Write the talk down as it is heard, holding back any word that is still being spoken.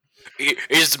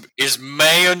Is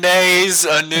mayonnaise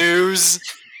a news?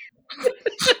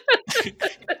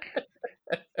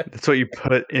 That's what you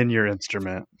put in your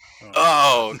instrument.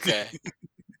 Oh, okay.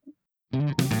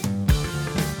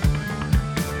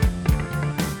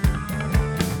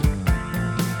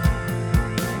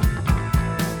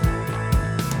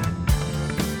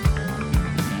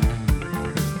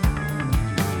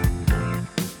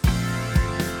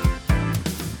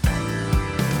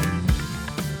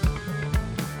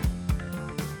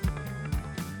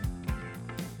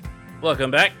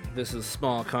 Welcome back. This is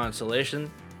Small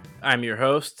Consolation. I'm your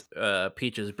host,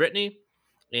 Peaches Brittany,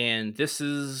 and this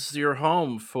is your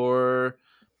home for,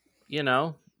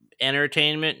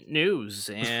 entertainment news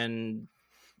and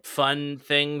fun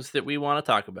things that we want to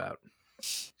talk about.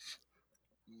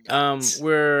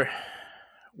 We're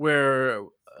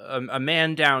a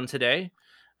man down today,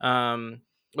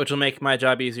 which will make my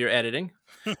job easier editing.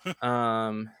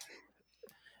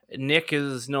 Nick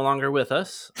is no longer with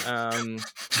us.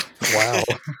 Wow.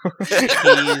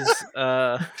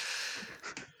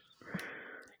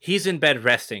 He's in bed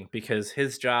resting because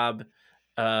his job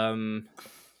doesn't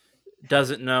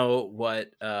know what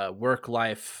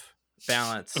work-life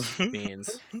balance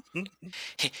means.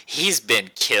 He's been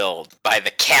killed by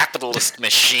the capitalist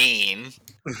machine.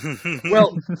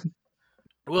 Well,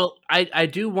 I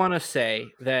do want to say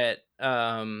that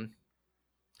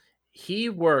he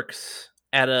works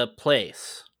at a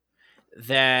place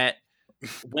that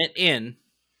went in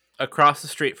across the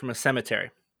street from a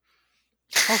cemetery.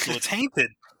 Oh, so it's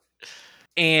haunted.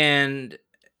 And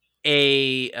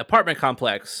a apartment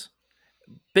complex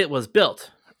was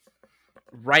built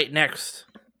right next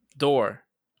door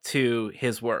to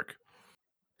his work.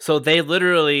 So they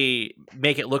literally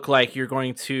make it look like you're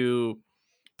going to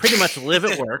pretty much live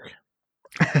at work.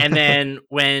 And then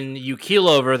when you keel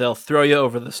over, they'll throw you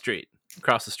over the street,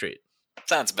 across the street.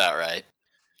 Sounds about right.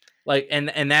 Like,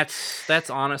 and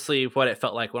that's honestly what it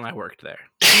felt like when I worked there.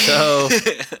 So,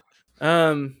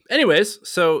 anyways,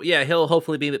 so yeah, he'll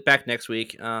hopefully be back next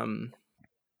week.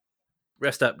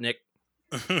 Rest up, Nick.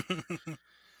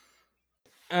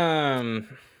 Evan,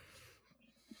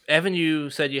 you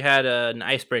said you had an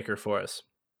icebreaker for us.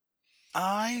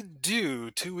 I do.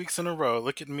 2 weeks in a row.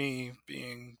 Look at me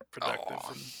being productive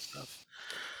and stuff.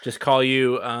 Just call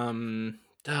you Hans.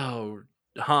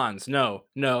 No.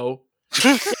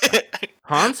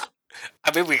 Hans?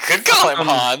 I mean, we could call him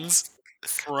Hans.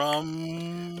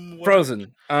 From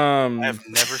Frozen. I've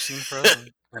never seen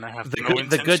Frozen, and I have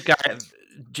the good guy.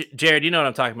 Jared, you know what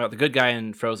I'm talking about. The good guy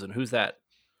in Frozen. Who's that?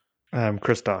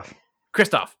 Kristoff.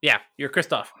 Kristoff. Yeah, you're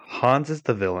Kristoff. Hans is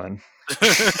the villain.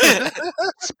 Spoiler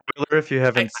if you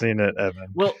haven't seen it, Evan.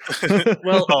 Well.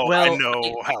 I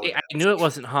know how. I knew it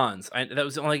wasn't Hans. That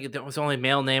was the only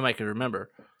male name I could remember.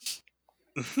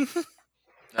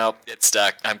 Nope, it's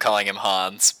stuck. I'm calling him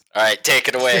Hans. All right, take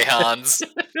it away, Hans.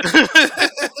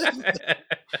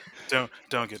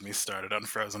 Don't get me started on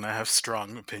Frozen. I have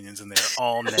strong opinions, and they're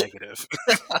all negative.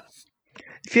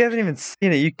 If you haven't even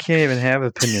seen it, you can't even have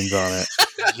opinions on it.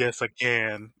 Yes, I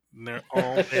can. And they're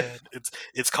all bad.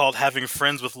 It's called having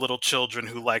friends with little children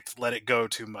who like to let it go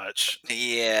too much.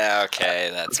 Yeah, okay,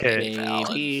 that's Okay.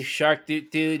 Baby shark, do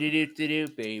do do do do do.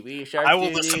 Baby shark. I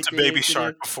will listen to Baby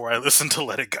Shark before I listen to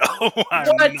Let It Go.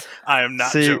 I am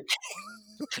not See, joking.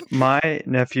 My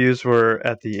nephews were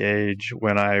at the age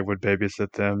when I would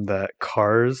babysit them that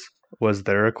Cars was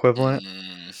their equivalent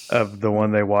of the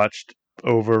one they watched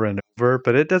over and over,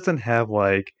 but it doesn't have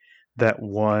like that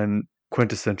one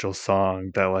quintessential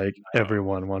song that like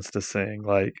everyone wants to sing,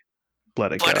 like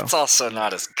Let It Go. But it's also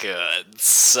not as good,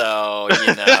 so,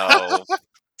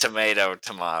 tomato.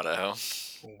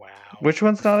 Wow. Which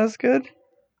one's not as good?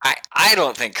 I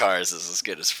don't think Cars is as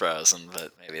good as Frozen,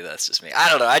 but maybe that's just me. I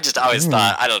don't know. I just always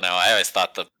thought, I don't know. I always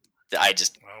thought We're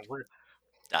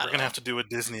gonna have to do a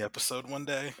Disney episode one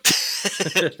day.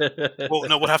 Well,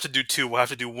 no, we'll have to do two. We'll have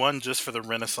to do one just for the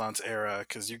Renaissance era,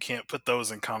 because you can't put those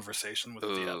in conversation with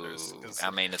the others. I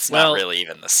mean, it's not really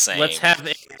even the same. Let's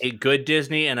have a good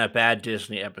Disney and a bad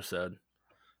Disney episode.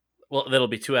 Well, that'll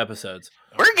be 2 episodes.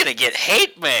 We're gonna get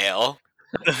hate mail.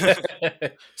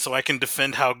 So I can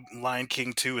defend how Lion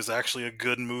King 2 is actually a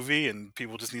good movie, and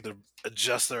people just need to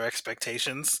adjust their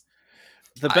expectations.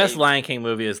 The best Lion King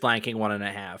movie is Lion King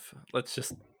 1.5. Let's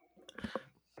just...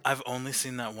 I've only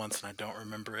seen that once, and I don't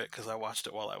remember it because I watched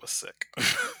it while I was sick.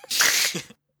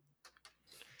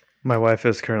 My wife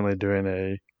is currently doing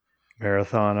a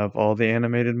marathon of all the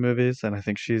animated movies, and I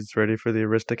think she's ready for the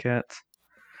Aristocats.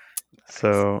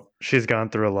 So she's gone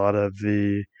through a lot of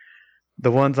the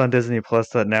ones on Disney Plus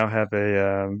that now have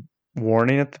a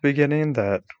warning at the beginning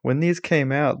that when these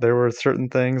came out, there were certain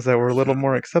things that were a little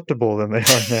more acceptable than they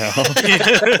are now.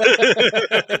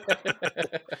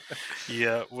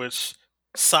 Yeah, which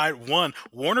side one,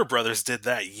 Warner Brothers did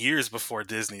that years before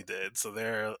Disney did, so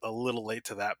they're a little late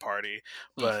to that party.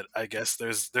 But I guess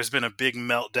there's been a big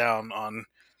meltdown on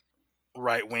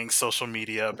right wing social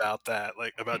media about that,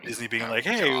 like about Disney being like,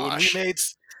 "Hey, gosh.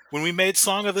 when we made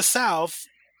Song of the South,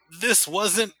 this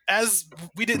wasn't as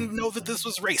we didn't know that this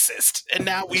was racist, and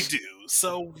now we do,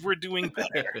 so we're doing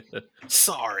better.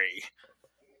 Sorry."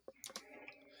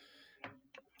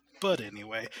 But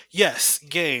anyway, yes,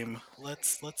 game.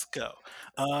 Let's go.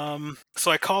 So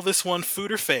I call this one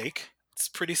food or fake. It's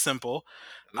pretty simple.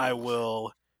 I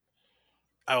will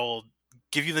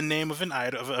give you the name of an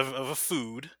item of a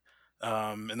food,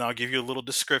 and I'll give you a little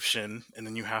description, and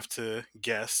then you have to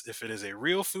guess if it is a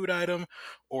real food item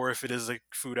or if it is a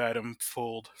food item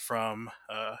pulled from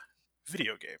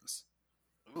video games.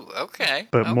 Ooh, okay.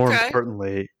 But more okay.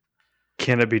 importantly,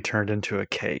 can it be turned into a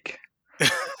cake?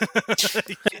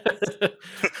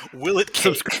 Will it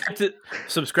cake?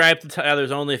 Subscribe to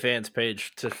Tyler's OnlyFans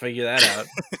page to figure that out.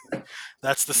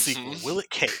 That's the sequel. Will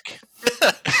it cake?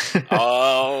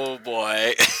 Oh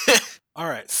boy. All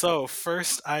right, so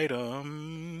first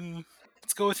item,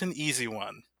 let's go with an easy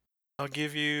one. I'll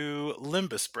give you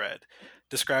Limbus bread,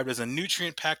 described as a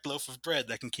nutrient-packed loaf of bread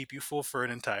that can keep you full for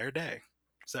an entire day.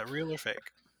 Is that real or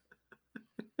fake?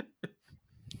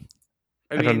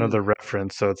 I don't know the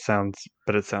reference, so it sounds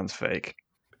fake.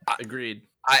 Agreed.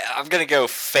 I'm gonna go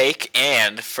fake,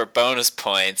 and for bonus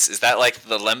points, is that like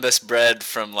the Limbus bread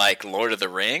from like Lord of the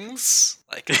Rings?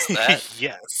 Like, is that?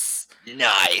 Yes.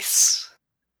 Nice.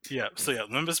 Yeah. So yeah,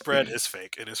 Limbus bread is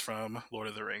fake. It is from Lord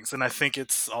of the Rings, and I think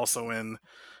it's also in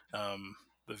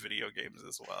the video games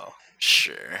as well.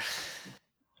 Sure.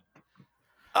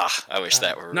 I wish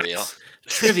that were real.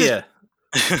 Trivia.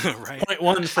 Right. Point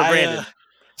 1 for Brandon.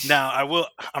 Now,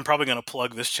 I'm probably going to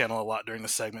plug this channel a lot during the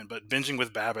segment, but Binging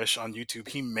with Babish on YouTube,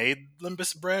 he made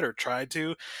Limbus bread or tried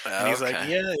to. And he's like,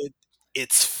 yeah,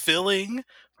 it's filling,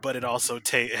 but it also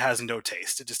it has no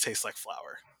taste. It just tastes like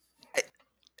flour.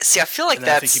 I feel like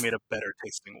I think he made a better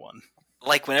tasting one.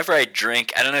 Like, whenever I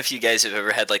drink, I don't know if you guys have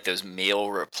ever had like those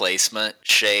meal replacement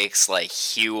shakes, like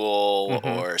Huel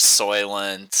or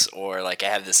Soylent, or like I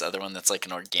have this other one that's like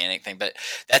an organic thing. But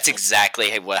that's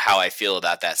exactly how I feel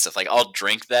about that stuff. Like, I'll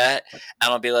drink that and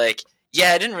I'll be like,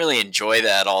 yeah, I didn't really enjoy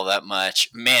that all that much.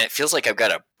 Man, it feels like I've got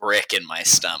a brick in my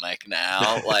stomach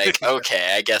now. Like,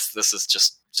 okay, I guess this is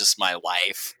just my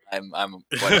life. I'm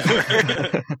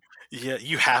whatever. Yeah,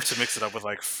 you have to mix it up with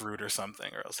like fruit or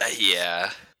something, or else.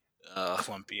 Yeah.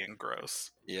 Clumpy and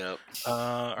gross. Yep.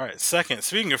 All right.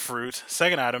 Speaking of fruit,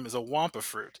 second item is a Wampa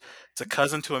fruit. It's a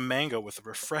cousin to a mango with a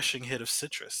refreshing hit of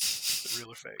citrus. Is it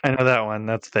real or fake? I know that one.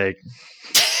 That's fake.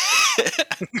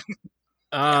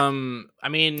 I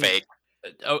mean, fake.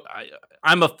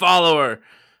 I'm a follower.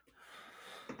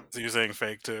 So you're saying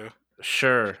fake too?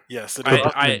 Sure. Yes. It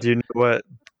is. Do you know what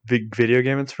big video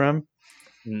game it's from?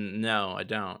 No, I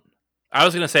don't. I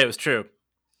was gonna say it was true.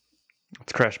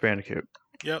 It's Crash Bandicoot.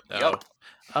 Yep.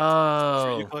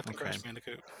 Oh. You collect the Crash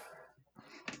Bandicoot.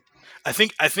 I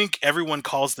think everyone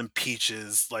calls them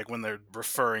peaches, like when they're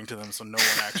referring to them, so no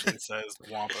one actually says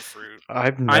Wampa fruit.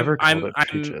 I've never called it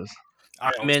peaches.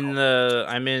 I'm in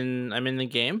the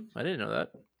game. I didn't know that.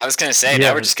 I was gonna say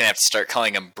now we're just gonna have to start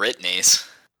calling them Britneys.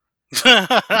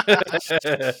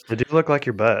 They do look like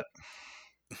your butt.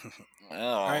 Oh.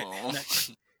 All right.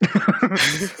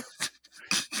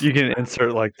 You can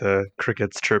insert like the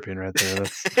crickets chirping right there.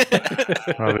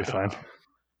 That'll be fine.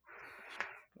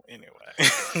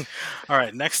 Anyway. All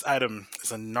right, next item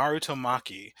is a Naruto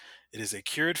Maki. It is a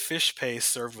cured fish paste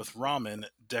served with ramen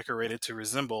decorated to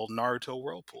resemble Naruto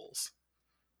whirlpools.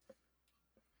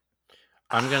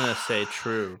 I'm gonna say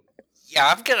true.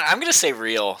 Yeah, I'm gonna say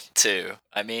real too.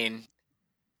 I mean,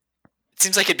 it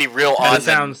seems like it'd be real That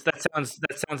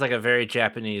sounds like a very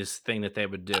Japanese thing that they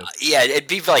would do. Yeah, it'd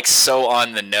be like so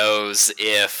on the nose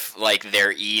if like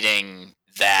they're eating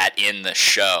that in the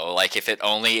show. Like if it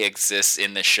only exists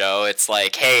in the show, it's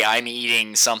like, hey, I'm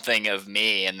eating something of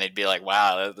me, and they'd be like,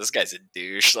 wow, this guy's a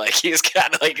douche. Like he's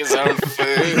got like his own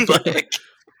food. Like.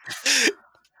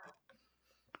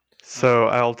 So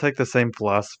I'll take the same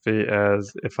philosophy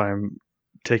as if I'm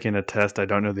taking a test I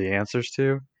don't know the answers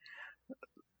to.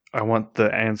 I want the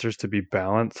answers to be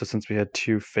balanced. So since we had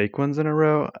 2 fake ones in a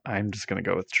row, I'm just going to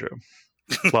go with true.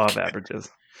 Law of averages.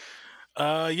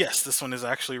 Yes, this one is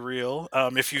actually real.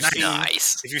 If you've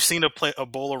seen a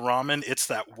bowl of ramen, it's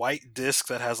that white disc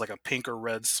that has like a pink or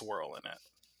red swirl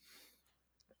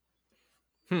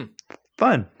in it.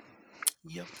 Fun.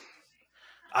 Yep.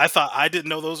 I didn't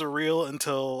know those were real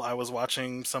until I was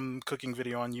watching some cooking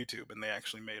video on YouTube, and they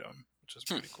actually made them, which is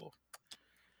pretty cool.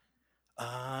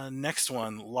 Next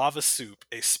one, lava soup,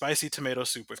 a spicy tomato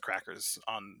soup with crackers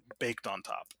baked on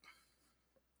top.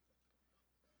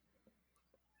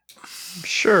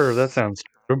 Sure, that sounds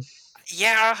true.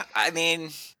 Yeah, I mean,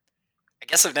 I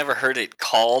guess I've never heard it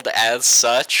called as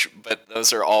such, but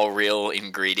those are all real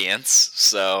ingredients.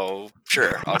 So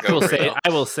sure, I'll go real. I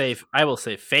will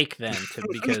say fake then,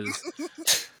 because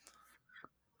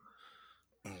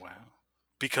wow,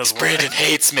 because Brandon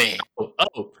hates me.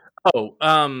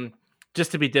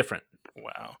 Just to be different.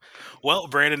 Wow. Well,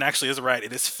 Brandon actually is right.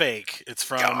 It is fake. It's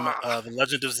from The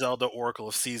Legend of Zelda: Oracle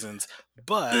of Seasons,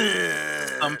 but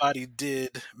somebody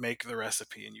did make the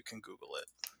recipe, and you can Google it.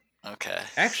 Okay.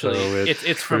 Actually, so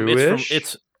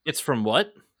it's from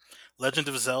what? Legend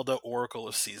of Zelda: Oracle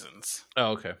of Seasons.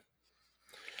 Oh, okay.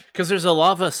 Because there's a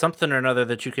lava something or another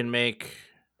that you can make,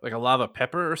 like a lava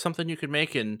pepper or something you could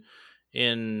make in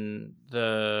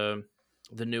the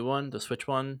new one, the Switch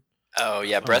one. Oh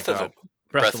yeah, Breath of the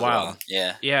Wild.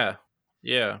 Yeah. It's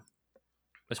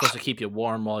supposed to keep you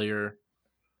warm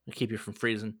keep you from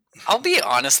freezing. I'll be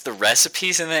honest, the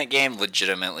recipes in that game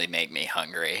legitimately make me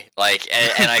hungry. Like,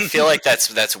 and I feel like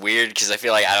that's weird because I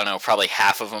feel like, I don't know, probably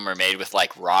half of them are made with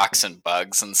like rocks and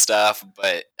bugs and stuff.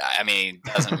 But I mean,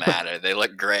 it doesn't matter. They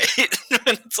look great when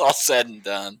it's all said and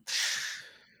done.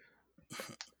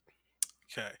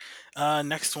 Okay.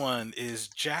 Next one is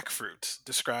jackfruit,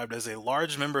 described as a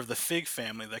large member of the fig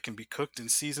family that can be cooked and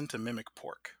seasoned to mimic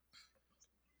pork.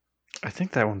 I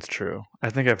think that one's true. I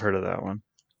think I've heard of that one.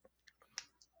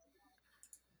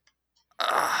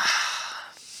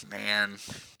 Man.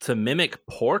 To mimic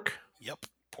pork? Yep,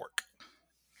 pork.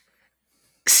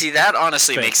 See, that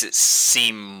honestly makes it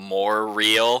seem more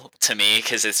real to me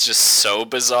because it's just so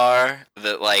bizarre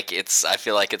that like I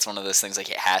feel like it's one of those things like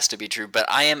it has to be true. But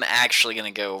I am actually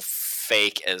going to go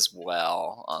fake as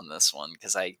well on this one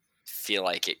because I feel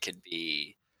like it could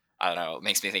be, I don't know, it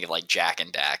makes me think of like Jack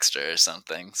and Daxter or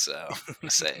something. So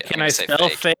Can I spell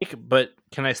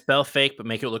fake, but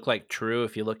make it look like true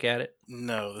if you look at it?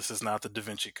 No, this is not the Da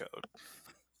Vinci Code.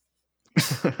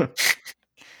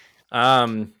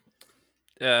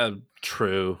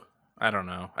 True. I don't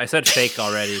know. I said fake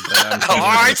already, but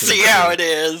I see how it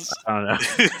is. I don't know.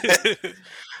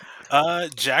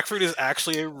 Jackfruit is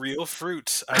actually a real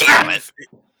fruit. I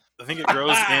think it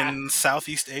grows in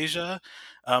Southeast Asia.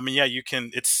 And yeah, you can.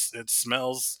 It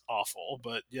smells awful,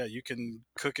 but yeah, you can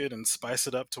cook it and spice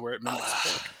it up to where it mimics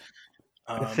pork.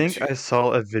 I think I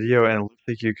saw a video and it looked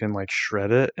like you can like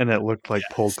shred it, and it looked like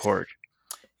pulled pork.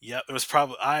 Yep, it was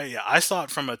probably I saw it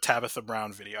from a Tabitha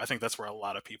Brown video. I think that's where a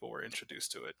lot of people were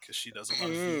introduced to it because she does a lot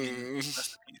of vegan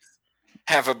recipes.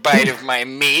 Have a bite of my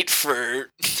meat fruit.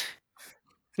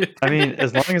 I mean,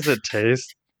 as long as it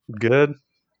tastes good,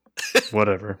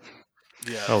 whatever.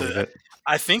 Yeah, I'll leave it.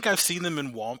 I think I've seen them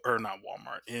in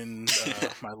Walmart, in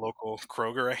my local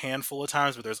Kroger a handful of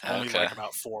times, but there's only like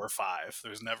about 4 or 5.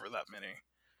 There's never that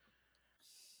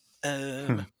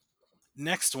many.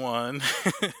 Next one,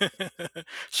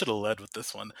 should have led with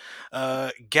this one.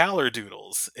 Galler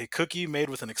Doodles, a cookie made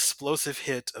with an explosive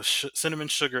hit of cinnamon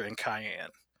sugar and cayenne.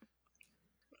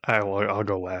 I'll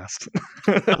go last.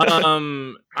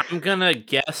 I'm gonna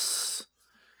guess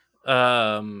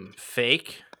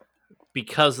fake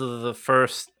because of the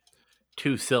first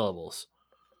 2 syllables.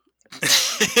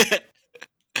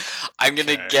 I'm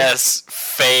gonna guess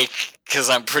fake because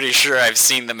I'm pretty sure I've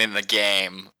seen them in the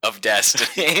game of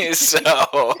Destiny, so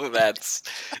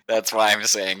that's why I'm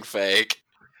saying fake.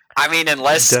 I mean,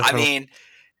 unless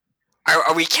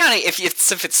are we counting if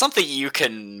it's something you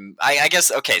can? I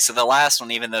guess okay. So the last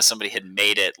one, even though somebody had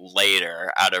made it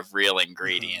later out of real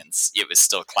ingredients, it was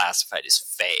still classified as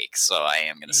fake. So I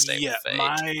am gonna stay with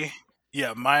fake.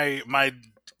 My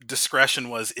discretion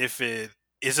was if it.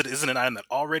 Is it an item that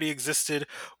already existed,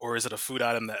 or is it a food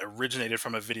item that originated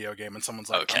from a video game and someone's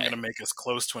like, I'm going to make as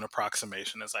close to an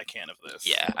approximation as I can of this?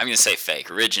 Yeah, I'm going to say fake.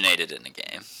 Originated in a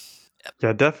game. Yep.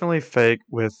 Yeah, definitely fake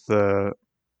with the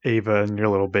Ava and your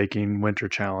little baking winter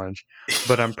challenge.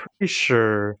 But I'm pretty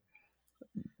sure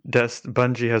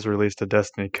Bungie has released a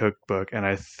Destiny cookbook, and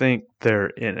I think they're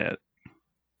in it.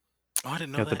 Oh, I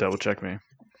didn't know that. You have to double check me.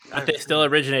 But they still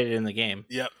originated in the game.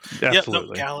 Yep.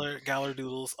 Absolutely. Yep, no, Galler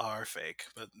Doodles are fake,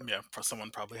 but yeah, someone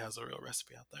probably has a real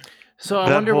recipe out there. So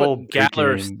I wonder what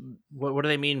Galler. What do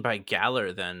they mean by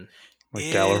Galler then? Like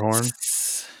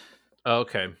Gallarhorn? Oh,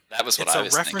 okay. That was what I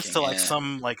was thinking. It's a reference to like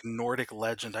some like Nordic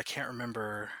legend. I can't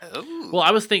remember. Oh. Well,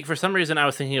 I was thinking for some reason I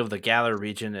was thinking of the Galar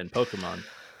region in Pokemon.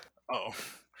 Oh,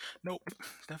 nope,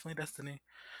 definitely Destiny.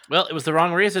 Well, it was the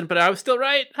wrong reason, but I was still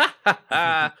right. Ha ha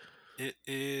ha.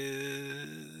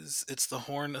 It's the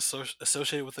horn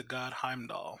associated with the god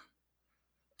Heimdall.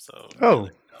 So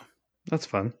that's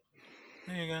fun.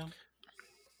 There you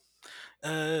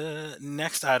go.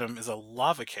 Next item is a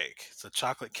lava cake. It's a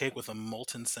chocolate cake with a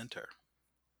molten center.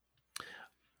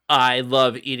 I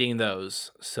love eating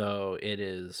those, so it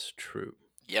is true.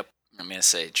 Yep, I'm gonna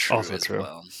say true Also as true.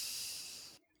 well.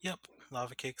 Yep,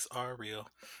 lava cakes are real.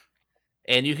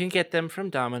 And you can get them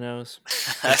from Domino's.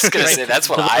 I was gonna say that's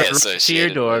what I associated to your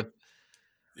door. with.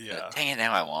 Yeah. Dang it!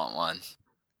 Now I want one.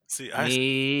 See,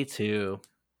 Me too.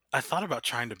 I thought about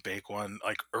trying to bake one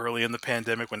like early in the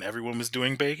pandemic when everyone was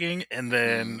doing baking, and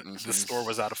then the store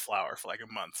was out of flour for like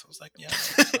a month. So I was like, yeah. No,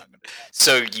 it's not gonna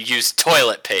So you use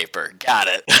toilet paper. Got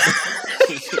it.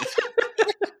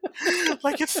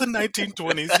 like it's the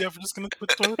 1920s. Yeah, we're just gonna put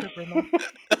toilet paper in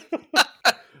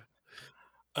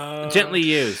there. Gently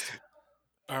used.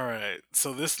 All right.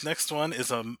 So this next one is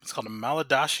it's called a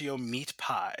Maladaccio meat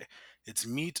pie. It's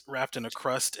meat wrapped in a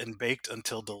crust and baked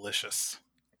until delicious.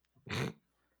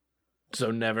 So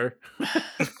never.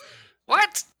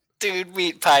 What? Dude,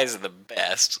 meat pies are the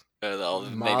best.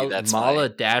 Maybe that's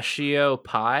Maladaccio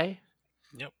pie?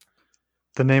 Yep.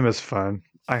 The name is fun.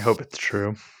 I hope it's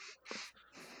true.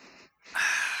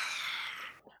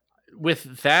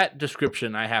 With that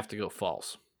description, I have to go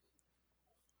false.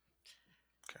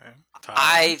 Okay.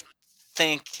 I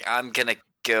think I'm going to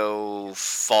go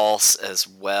false as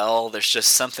well. There's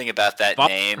just something about that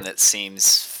name that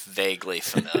seems vaguely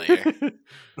familiar.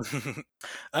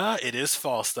 It is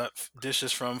false. That dish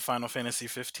is from Final Fantasy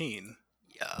 15.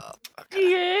 Yup. Okay.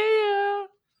 Yeah.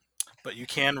 But you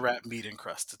can wrap meat in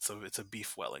crust. It's a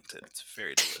beef Wellington. It's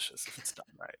very delicious if it's done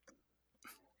right.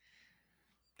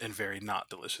 And very not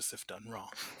delicious if done wrong.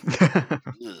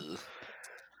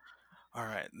 All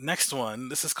right, next one.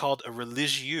 This is called a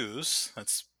religieuse.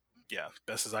 That's,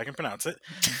 best as I can pronounce it.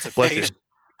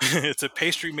 It's a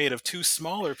pastry made of two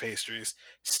smaller pastries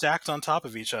stacked on top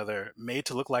of each other, made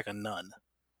to look like a nun.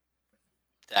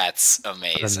 That's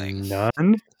amazing. A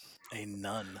nun? A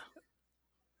nun.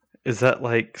 Is that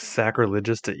like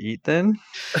sacrilegious to eat then?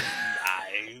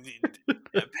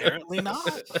 Apparently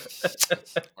not.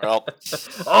 Well,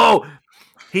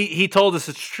 he told us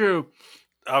it's true.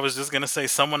 I was just gonna say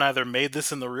someone either made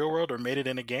this in the real world or made it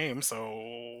in a game.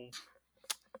 So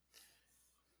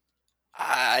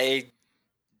I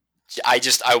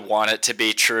want it to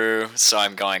be true, so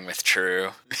I'm going with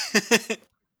true.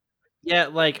 Yeah,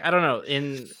 like I don't know.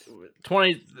 In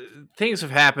things have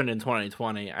happened in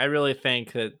 2020. I really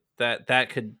think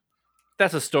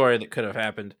that's a story that could have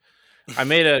happened. I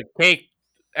made a cake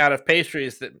out of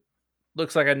pastries that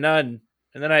looks like a nun,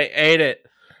 and then I ate it.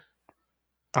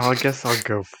 I guess I'll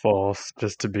go false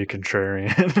just to be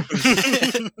contrarian.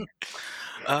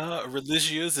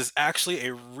 Religieuse is actually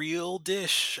a real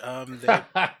dish. They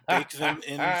bake them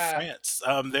in France.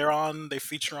 They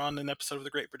feature on an episode of the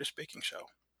Great British Baking Show.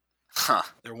 Huh.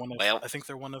 They're I think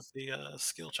they're one of the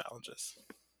skill challenges.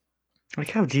 Like,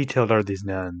 how detailed are these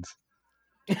nuns?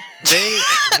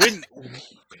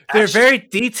 They're very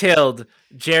detailed,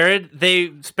 Jared.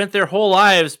 They spent their whole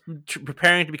lives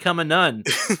preparing to become a nun.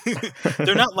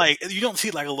 They're not like, you don't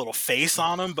see like a little face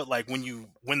on them, but like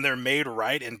when they're made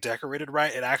right and decorated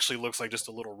right, it actually looks like just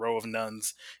a little row of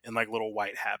nuns in like little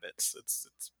white habits. It's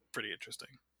pretty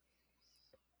interesting.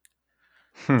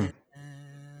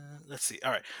 Let's see.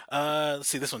 All right. Let's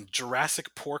see this one.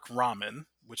 Jurassic pork ramen,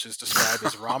 which is described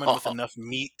as ramen with enough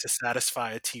meat to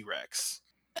satisfy a T-Rex.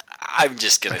 I'm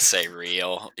just going to say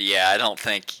real. Yeah, I don't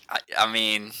think... I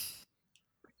mean...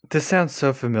 This sounds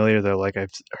so familiar, though. Like,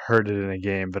 I've heard it in a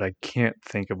game, but I can't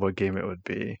think of what game it would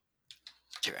be.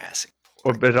 Jurassic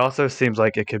pork. But it also seems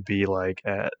like it could be, like,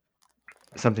 at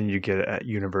something you get at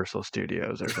Universal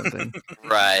Studios or something.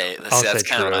 Right. That's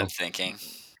kind of what I'm thinking.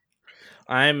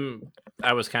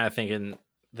 I was kind of thinking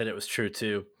that it was true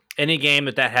too. Any game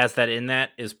that has that in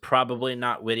that is probably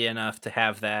not witty enough to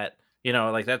have that. You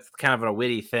know, like that's kind of a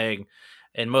witty thing,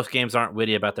 and most games aren't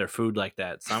witty about their food like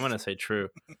that. So I'm gonna say true.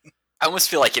 I almost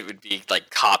feel like it would be like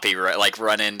copyright, like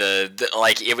run into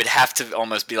like it would have to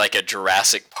almost be like a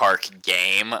Jurassic Park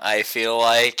game. I feel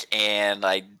like, and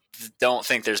I don't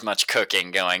think there's much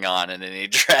cooking going on in any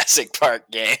Jurassic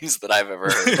Park games that I've ever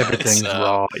heard. Everything's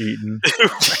raw eaten.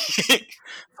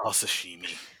 All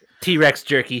sashimi. T-Rex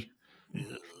jerky.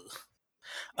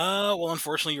 Well,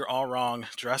 unfortunately, you're all wrong.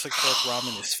 Jurassic Park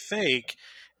ramen is fake,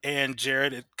 and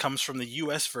Jared, it comes from the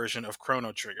U.S. version of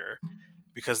Chrono Trigger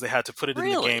because they had to put it in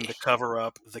the game to cover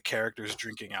up the characters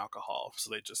drinking alcohol, so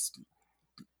they just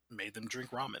made them drink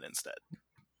ramen instead.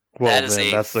 Well,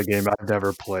 that's the game I've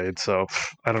never played, so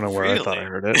I don't know where I thought I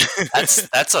heard it.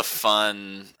 That's a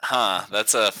fun,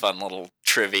 That's a fun little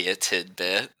trivia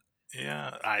tidbit.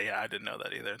 Yeah, I didn't know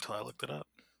that either until I looked it up.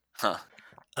 Huh.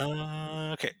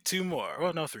 Okay, 2 more.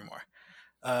 Oh no, 3 more.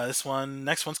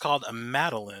 Next one's called a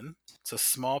Madeleine. It's a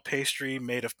small pastry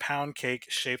made of pound cake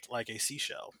shaped like a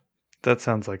seashell. That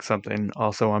sounds like something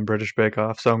also on British Bake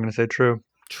Off, so I'm going to say true.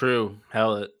 True.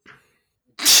 Hell it.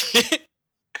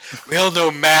 We all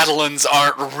know Madeleines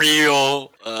aren't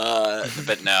real,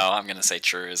 but no, I'm gonna say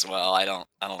true as well. I don't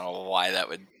know why that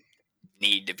would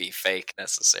need to be fake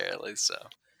necessarily. So,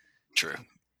 true.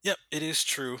 Yep, it is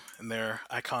true, and their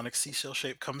iconic seashell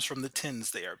shape comes from the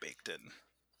tins they are baked in.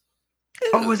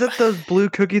 Oh, is it those blue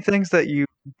cookie things that you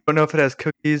don't know if it has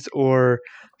cookies or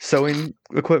sewing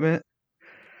equipment?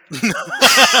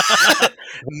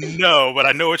 No, but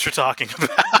I know what you're talking about.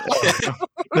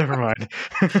 Never mind.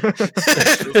 Is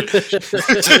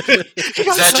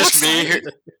that just me?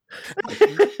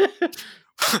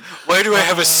 Why do I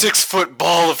have a 6-foot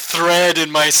ball of thread in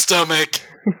my stomach?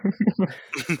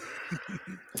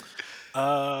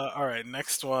 All right,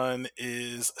 next one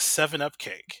is 7-Up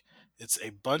cake. It's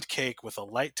a bundt cake with a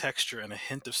light texture and a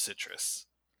hint of citrus.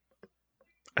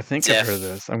 I think I've heard of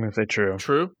this. I'm going to say true.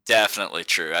 True? Definitely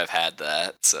true. I've had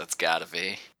that, so it's got to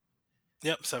be.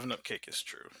 Yep, 7-Up cake is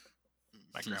true.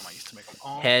 My grandma used to make them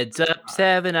all. Heads up,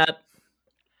 7-Up.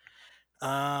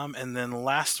 And then the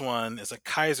last one is a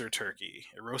Kaiser turkey,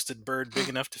 a roasted bird big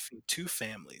enough to feed 2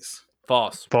 families.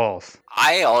 False. False.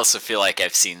 I also feel like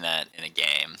I've seen that in a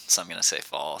game, so I'm going to say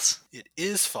false. It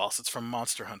is false. It's from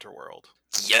Monster Hunter World.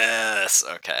 Yes.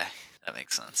 Okay. That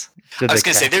makes sense. Did I was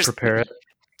going to say, prepare it?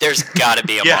 There's got to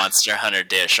be a Monster Hunter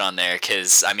dish on there,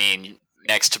 because, I mean,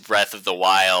 next to Breath of the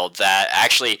Wild, that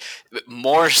actually,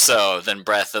 more so than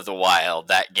Breath of the Wild,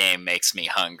 that game makes me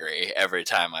hungry every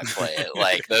time I play it.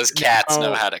 Like, those cats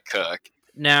know how to cook.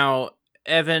 Now,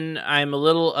 Evan, I'm a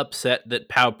little upset that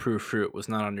Pow-Proo Fruit was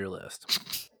not on your list.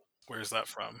 Where's that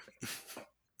from?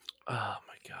 Oh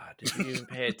my god, did you even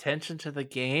pay attention to the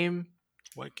game?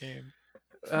 What game?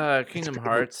 Kingdom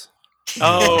Hearts.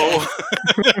 Oh!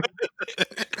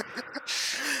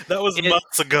 That was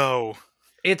months ago.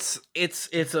 It's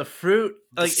a fruit.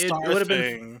 Like it would have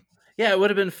been. Yeah, it would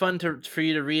have been fun for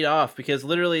you to read off, because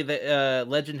literally the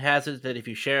legend has it that if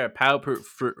you share a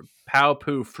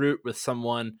Pow-Proo fruit with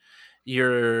someone,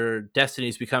 your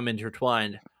destinies become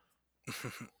intertwined.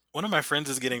 One of my friends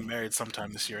is getting married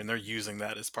sometime this year, and they're using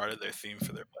that as part of their theme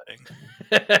for their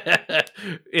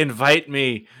wedding. Invite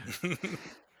me.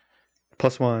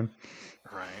 +1.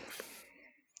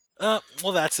 Right.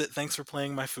 Well, that's it. Thanks for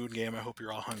playing my food game. I hope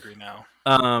you're all hungry now.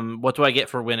 What do I get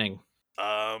for winning?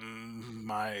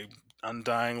 My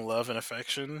undying love and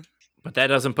affection. But that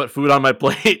doesn't put food on my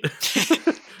plate.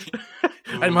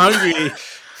 I'm hungry.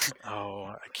 Oh,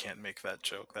 I can't make that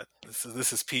joke.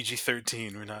 This is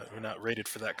PG-13. We're not rated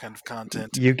for that kind of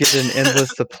content. You get an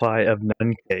endless supply of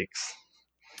nun cakes.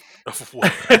 Of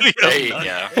what? There you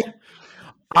go.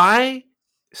 I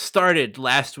started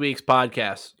last week's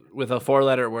podcast with a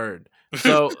 4-letter word,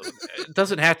 so it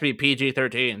doesn't have to be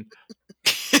PG-13.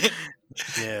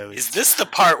 Yeah. Is this the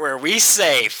part where we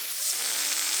say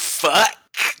fuck?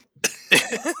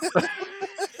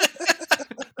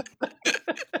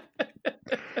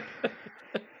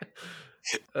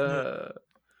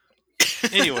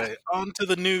 Anyway, on to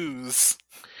the news.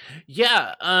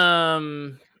 Yeah.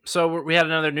 So we had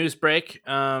another news break.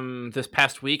 This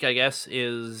past week, I guess,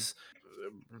 is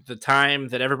the time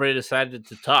that everybody decided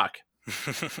to talk.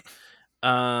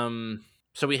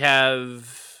 So we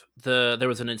have there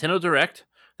was a Nintendo Direct.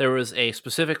 There was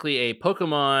specifically a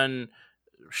Pokemon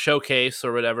showcase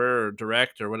or whatever, or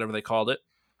Direct or whatever they called it.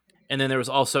 And then there was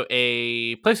also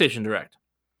a PlayStation Direct.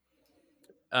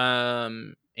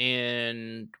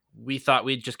 And we thought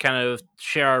we'd just kind of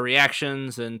share our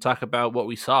reactions and talk about what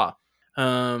we saw.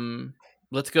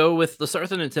 Let's start with the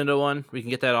Nintendo one. We can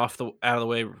get that out of the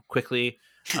way quickly.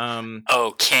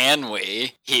 Oh, can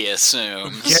we? He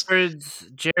assumes.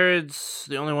 Jared's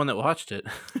the only one that watched it.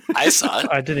 I saw it.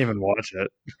 I didn't even watch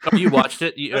it. Oh, you watched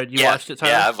it? You watched it,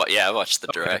 Tyler? Yeah, I watched the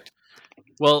Direct.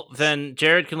 Well, then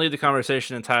Jared can lead the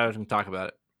conversation and Tyler can talk about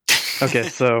it. Okay,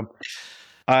 so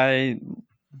I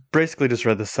basically just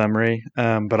read the summary,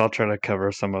 but I'll try to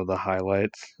cover some of the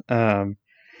highlights.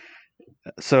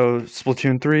 So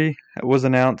Splatoon 3 was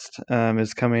announced,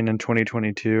 is coming in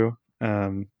 2022.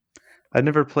 I'd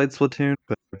never played Splatoon,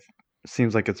 but it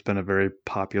seems like it's been a very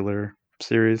popular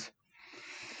series.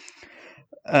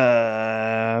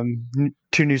 2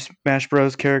 new Smash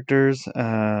Bros. Characters,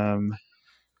 Pyra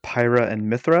and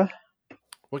Mythra.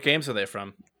 What games are they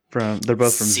from? They're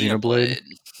both from Xenoblade.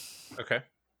 Okay.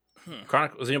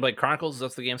 Xenoblade Chronicles,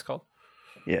 that's the game's called?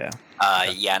 Yeah.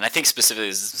 Yeah, and I think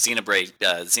specifically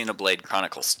Xenoblade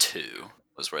Chronicles 2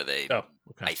 was where they,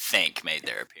 I think, made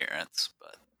their appearance.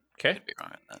 But okay. Could be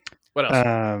wrong on that. What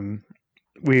else?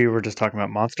 We were just talking about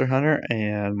Monster Hunter,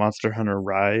 and Monster Hunter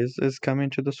Rise is coming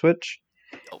to the Switch.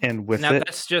 And with now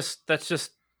that's just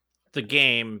the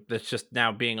game that's just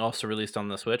now being also released on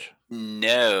the Switch?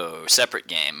 No, separate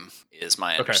game is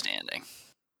my understanding.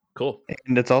 Cool.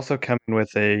 And it's also coming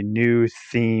with a new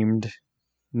themed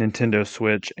Nintendo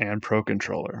Switch and Pro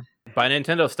Controller. Buy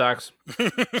Nintendo stocks.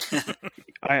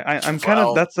 I'm kind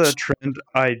of, that's a trend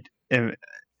I am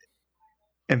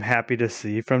happy to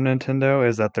see from Nintendo,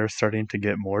 is that they're starting to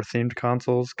get more themed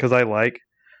consoles, because I like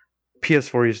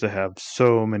PS4 used to have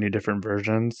so many different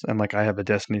versions, and like I have a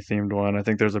Destiny themed one. I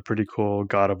think there's a pretty cool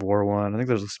God of War one. I think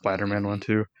there's a Spider-Man one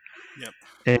too. Yep.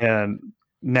 And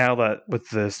now that with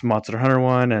this Monster Hunter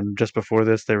one, and just before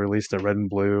this they released a red and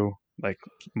blue like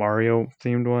Mario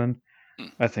themed one,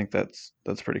 I think that's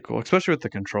pretty cool, especially with the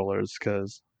controllers,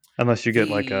 because unless you get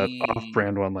like a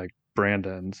off-brand one like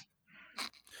Brandon's,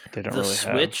 they don't really have.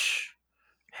 The Switch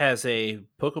has a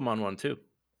Pokemon one too.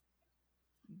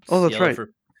 Oh, that's right. For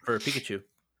Pikachu.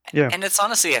 Yeah. And it's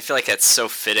honestly, I feel like that's so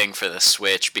fitting for the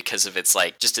Switch because of its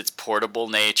like just its portable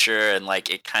nature, and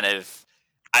like it kind of,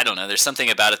 I don't know, there's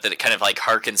something about it that it kind of like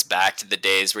harkens back to the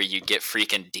days where you'd get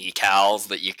freaking decals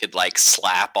that you could like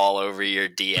slap all over your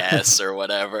DS or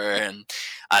whatever. And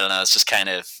I don't know, it's just kind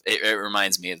of, it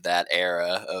reminds me of that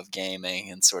era of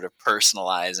gaming and sort of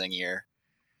personalizing your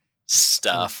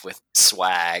stuff with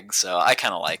swag. So I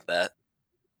kind of like that.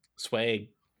 Swag.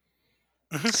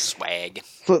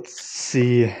 Let's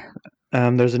see.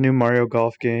 There's a new Mario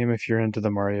Golf game if you're into the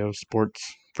Mario sports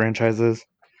franchises.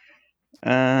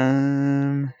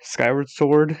 Skyward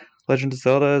Sword, Legend of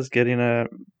Zelda is getting a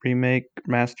remake,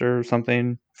 master, or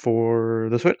something for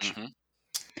the Switch.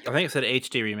 I think it said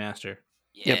HD remaster.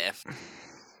 Yeah.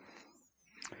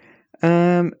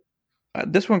 Yep.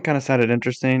 This one kind of sounded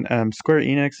interesting. Square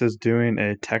Enix is doing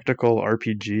a tactical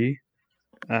RPG,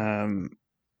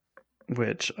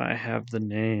 which I have the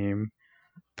name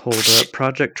pulled up.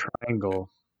 Project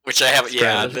Triangle. Which I have.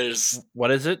 Yeah. There's.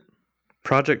 What is it?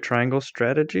 Project Triangle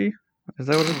Strategy. Is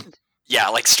that what it is? Yeah,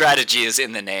 like strategy is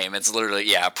in the name. It's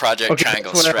literally Project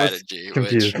Triangle Strategy.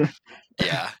 Confused.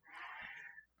 Yeah.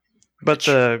 But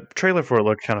the trailer for it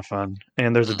looked kind of fun,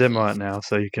 and there's a demo out now,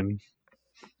 so you can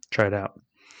try it out.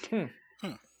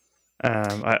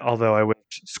 Although I wish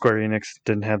Square Enix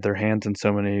didn't have their hands in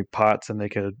so many pots, and they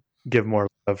could give more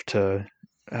love to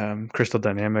Crystal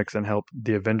Dynamics and help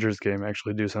the Avengers game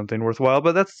actually do something worthwhile.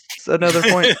 But that's another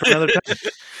point for another time.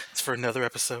 It's for another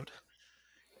episode.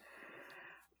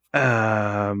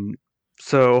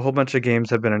 So a whole bunch of games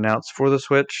have been announced for the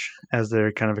Switch as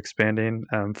they're kind of expanding.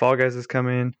 Fall Guys is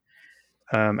coming.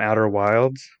 Outer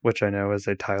Wilds, which I know is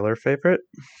a Tyler favorite.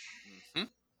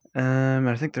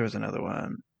 I think there was another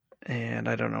one, and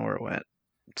I don't know where it went.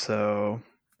 So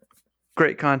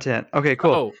great content. Okay,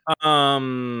 cool.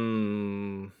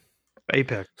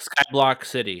 Apex. Skyblock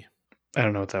City. I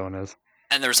don't know what that one is.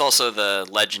 And there's also the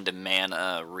Legend of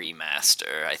Mana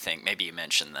remaster. I think maybe you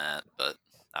mentioned that, but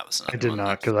that was another I did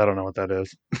not, because I don't know what that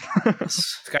is.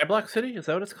 Skyblock City? Is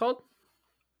that what it's called?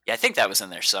 Yeah, I think that was in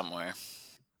there somewhere.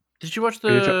 Did you watch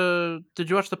the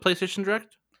PlayStation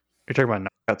Direct? You're talking about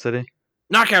Knockout City?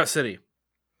 Knockout City.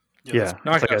 Yeah.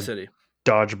 Knockout like City.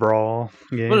 Dodge brawl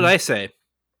game. What did I say?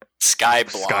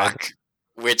 Skyblock.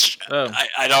 Which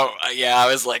I don't. Yeah, I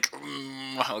was like,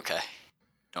 okay.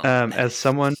 As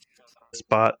someone who's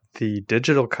bought the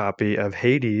digital copy of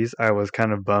Hades, I was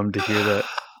kind of bummed to hear that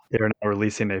they're now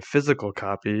releasing a physical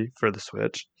copy for the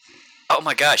Switch. Oh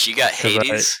my gosh, you got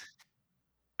Hades?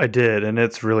 I did, and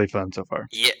it's really fun so far.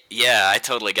 Yeah, I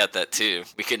totally got that too.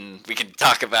 We can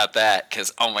talk about that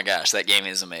because oh my gosh, that game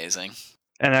is amazing.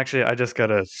 And actually, I just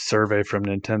got a survey from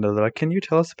Nintendo. They're like, "Can you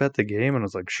tell us about the game?" And I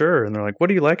was like, "Sure." And they're like, "What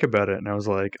do you like about it?" And I was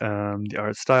like, "The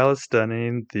art style is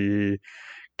stunning. The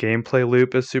gameplay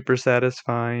loop is super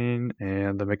satisfying,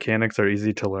 and the mechanics are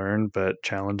easy to learn but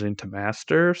challenging to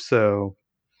master. So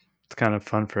it's kind of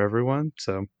fun for everyone."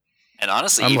 So, and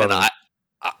honestly,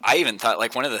 I even thought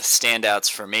like one of the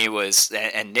standouts for me was,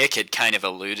 and Nick had kind of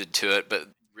alluded to it, but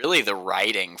really the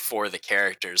writing for the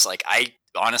characters. Like I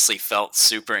honestly felt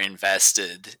super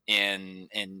invested in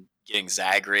getting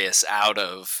Zagreus out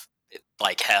of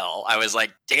like hell. I was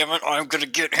like, damn it, I'm gonna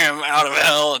get him out of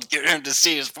hell and get him to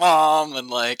see his mom, and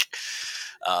like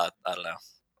I don't know,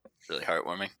 really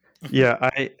heartwarming. Yeah,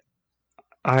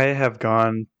 I have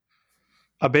gone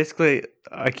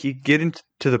I keep getting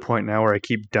to the point now where I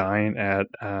keep dying at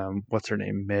what's her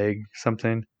name, Meg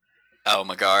something. Oh,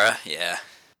 Megara, yeah.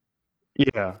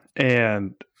 Yeah,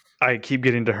 and I keep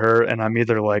getting to her, and I'm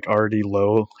either like already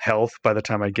low health by the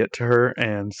time I get to her,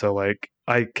 and so like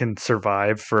I can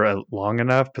survive for long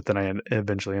enough, but then I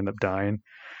eventually end up dying,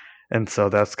 and so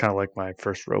that's kind of like my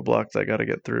first roadblock that I got to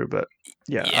get through. But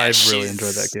yeah, Yeah, I've really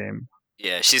enjoyed that game.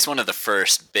 Yeah, she's one of the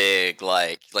first big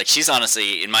like she's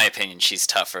honestly, in my opinion, she's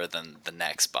tougher than the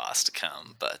next boss to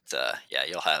come. But yeah,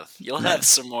 you'll have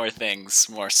some more things,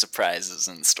 more surprises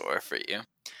in store for you.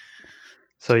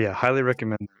 So yeah, highly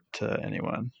recommend to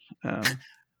anyone.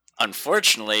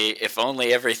 Unfortunately, if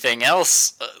only everything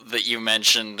else that you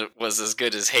mentioned was as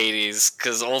good as Hades,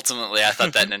 because ultimately I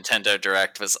thought that Nintendo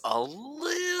Direct was a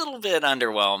little bit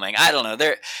underwhelming. I don't know.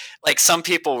 There, like some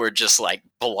people were just like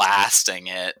blasting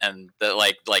it, and the,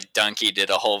 like Dunkey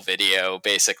did a whole video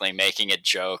basically making a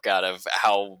joke out of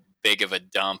how big of a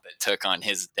dump it took on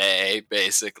his day,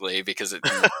 basically, because it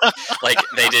didn't, like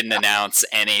they didn't announce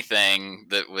anything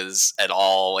that was at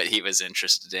all what he was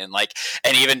interested in. Like,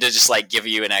 and even to just like give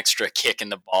you an extra kick in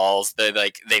the balls,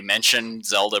 they mentioned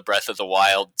Zelda Breath of the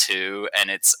Wild 2,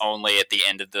 and it's only at the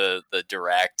end of the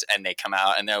direct, and they come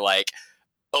out and they're like,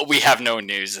 oh, we have no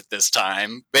news at this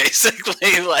time.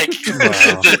 Basically, like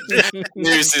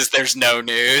news is there's no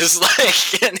news.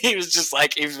 Like, and he was just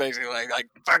like, he was basically like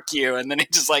fuck you, and then he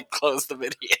just like closed the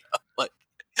video. Like,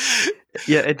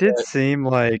 yeah, it did seem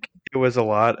like it was a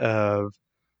lot of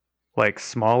like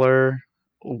smaller,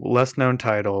 less known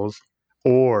titles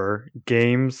or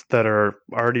games that are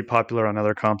already popular on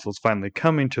other consoles finally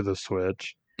coming to the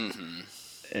Switch.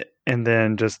 And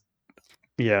then just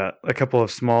a couple of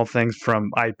small things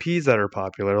from IPs that are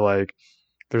popular, like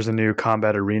there's a new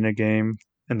Combat Arena game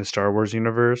in the Star Wars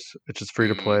universe, which is free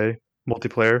to play,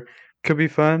 multiplayer. Could be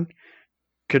fun.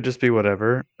 Could just be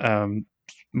whatever.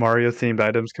 Mario themed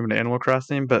items coming to Animal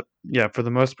Crossing, but yeah, for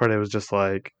the most part, it was just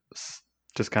like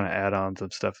just kind of add-ons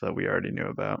of stuff that we already knew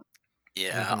about.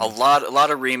 Yeah, a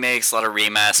lot of remakes, a lot of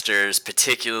remasters,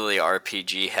 particularly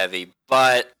RPG heavy.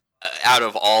 But out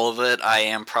of all of it, I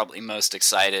am probably most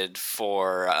excited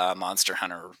for Monster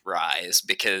Hunter Rise,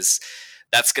 because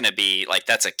that's going to be like,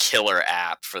 that's a killer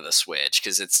app for the Switch,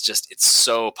 because it's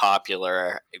so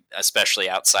popular, especially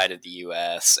outside of the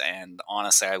US. And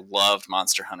honestly, I loved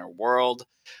Monster Hunter World.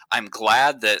 I'm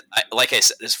glad that, like I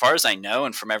said, as far as I know,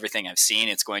 and from everything I've seen,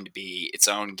 it's going to be its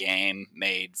own game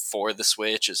made for the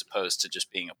Switch, as opposed to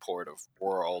just being a port of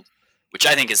World, which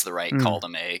I think is the right call to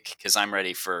make, because I'm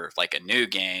ready for like a new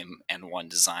game and one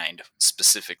designed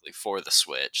specifically for the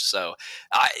Switch. So,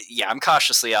 I'm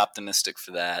cautiously optimistic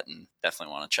for that, and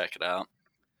definitely want to check it out.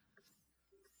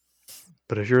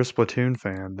 But if you're a Splatoon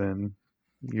fan, then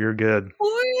you're good.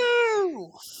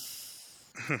 Woo!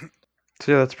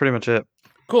 So yeah, that's pretty much it.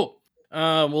 Cool.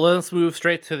 Well, let's move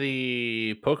straight to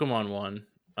the Pokemon one.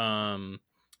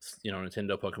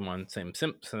 Nintendo Pokemon, same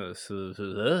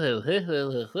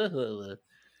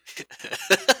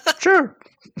Sure.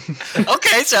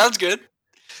 Okay, sounds good.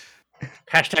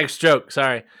 Hashtag stroke.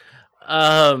 Sorry.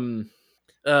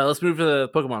 Let's move to the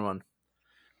Pokemon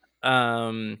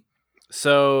one.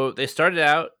 So they started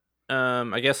out.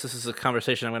 I guess this is a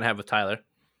conversation I'm going to have with Tyler.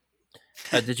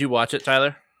 Did you watch it,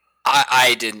 Tyler?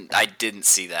 I didn't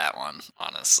see that one,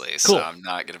 honestly. Cool. So I'm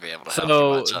not going to be able to help you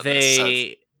much on this.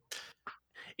 So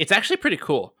it's actually pretty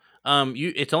cool.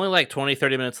 It's only like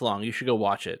 20-30 minutes long. You should go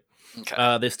watch it.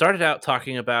 Okay. They started out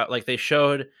talking about, like, they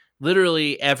showed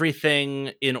literally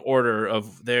everything in order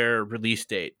of their release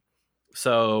date.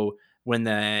 So when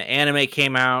the anime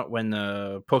came out, when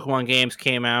the Pokemon games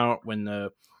came out, when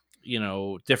the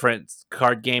different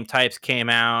card game types came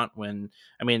out,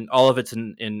 all of it's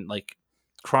in like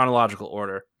chronological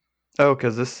order. Oh,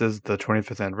 because this is the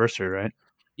 25th anniversary, right?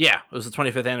 Yeah, it was the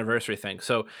 25th anniversary thing.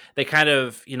 So they kind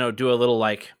of, do a little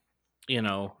like,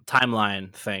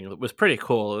 timeline thing. It was pretty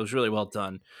cool. It was really well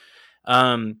done.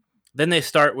 Then they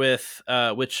start with,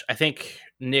 which I think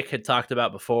Nick had talked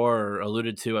about before or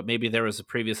alluded to. Maybe there was a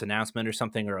previous announcement or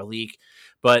something, or a leak,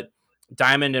 but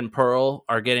Diamond and Pearl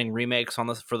are getting remakes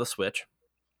for the Switch.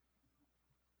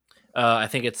 I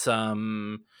think it's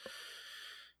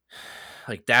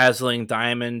like Dazzling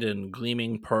Diamond and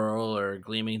Gleaming Pearl, or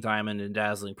Gleaming Diamond and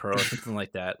Dazzling Pearl, or something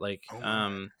like that. Like,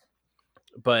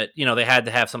 but they had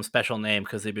to have some special name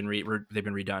because they've been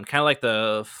redone, kind of like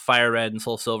the Fire Red and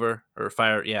Soul Silver, or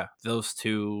those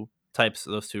two types,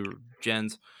 those two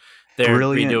gens. They're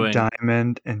Brilliant redoing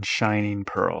Diamond and Shining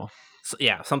Pearl. So,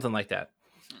 something like that.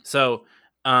 So,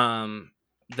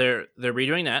 they're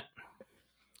redoing that.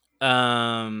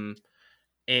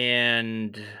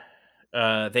 And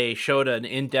they showed an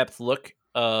in-depth look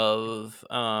of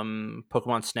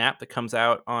Pokemon Snap that comes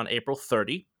out on April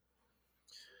 30.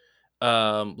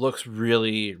 Looks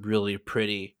really, really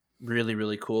pretty. Really,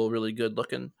 really cool. Really good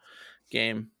looking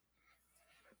game.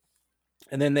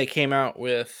 And then they came out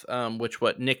with, which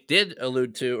what Nick did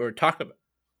allude to or talk about.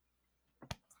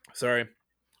 Sorry.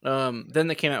 Then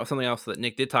they came out with something else that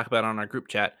Nick did talk about on our group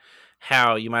chat.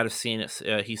 How you might have seen it.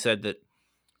 He said that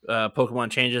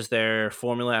Pokemon changes their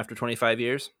formula after 25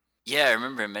 years. Yeah, I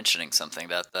remember him mentioning something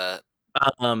about that.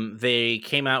 They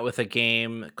came out with a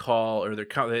game called, or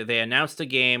they announced a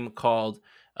game called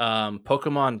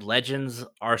Pokemon Legends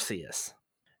Arceus.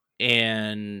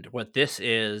 And what this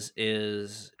is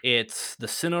it's the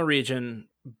Sinnoh region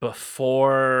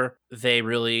before they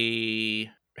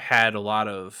really had a lot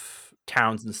of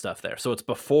towns and stuff there. So it's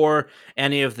before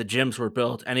any of the gyms were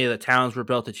built, any of the towns were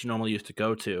built that you normally used to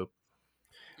go to.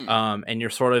 And you're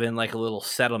sort of in like a little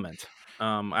settlement.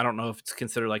 I don't know if it's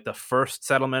considered like the first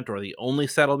settlement or the only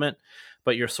settlement,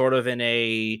 but you're sort of in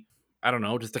a, I don't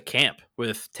know, just a camp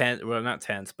with not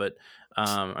tents, but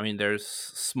I mean, there's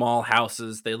small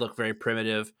houses. They look very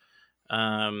primitive.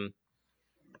 And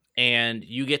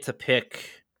you get to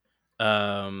pick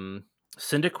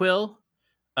Cyndaquil.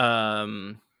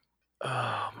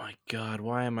 Oh my God,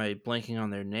 why am I blanking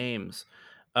on their names?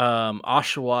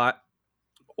 Oshawott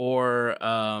or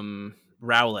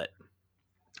Rowlet.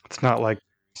 It's not like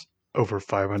over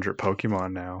 500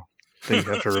 Pokemon now. I think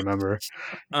you have to remember.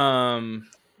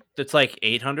 It's like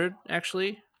 800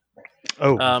 actually.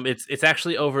 Oh, it's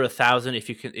actually over 1,000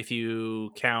 if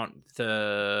you count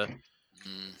the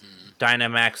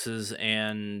Dynamaxes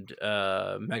and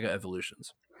Mega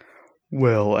Evolutions.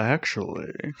 well,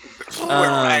 actually.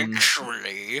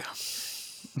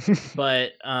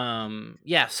 But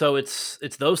yeah, so it's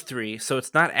those three. So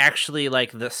it's not actually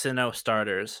like the Sinnoh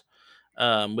starters,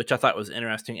 which I thought was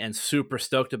interesting and super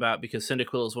stoked about because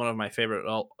Cyndaquil is one of my favorite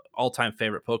all-time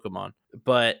favorite Pokemon.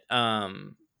 But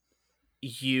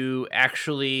you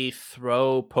actually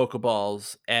throw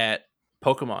Pokeballs at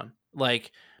Pokemon.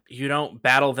 Like, you don't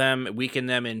battle them, weaken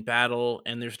them in battle,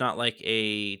 and there's not like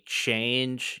a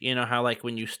change. You know how like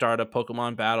when you start a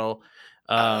Pokemon battle,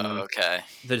 Okay.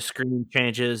 the screen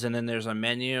changes and then there's a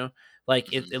menu.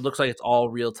 Like it looks like it's all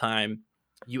real time.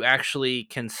 You actually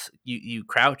can you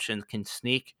crouch and can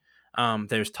sneak.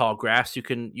 There's tall grass you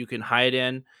can hide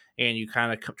in, and you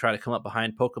kind of try to come up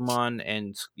behind Pokemon,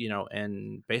 and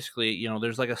and basically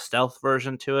there's like a stealth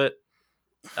version to it.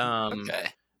 Okay.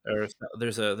 Or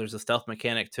there's a stealth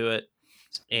mechanic to it,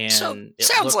 and So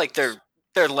sounds like they're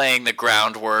laying the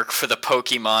groundwork for the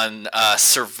Pokemon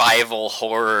survival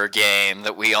horror game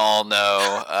that we all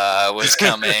know was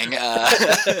coming.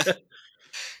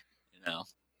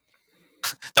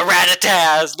 The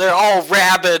Rattatas, they're all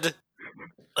rabid.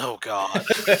 Oh God.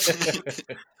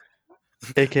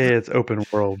 AKA it's open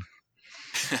world.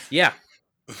 Yeah,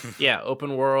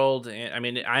 open world. I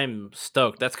mean, I'm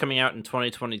stoked. That's coming out in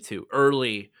 2022,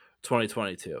 early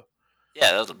 2022.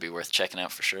 Yeah, that'll be worth checking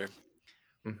out for sure.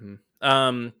 Mm-hmm.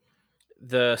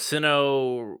 The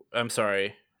Sinnoh,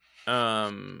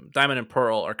 Diamond and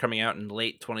Pearl are coming out in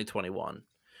late 2021.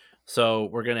 So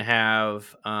we're gonna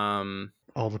have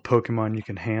all the Pokemon you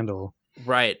can handle.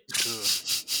 Right.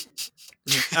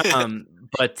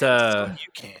 But you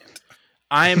can't.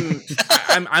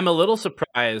 I'm a little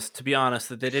surprised, to be honest,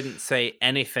 that they didn't say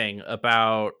anything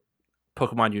about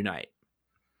Pokemon Unite.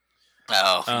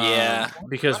 Oh, yeah.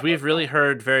 Because we've really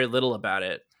heard very little about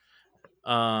it.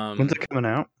 When's it coming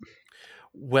out?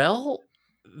 Well,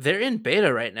 they're in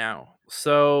beta right now.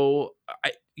 So,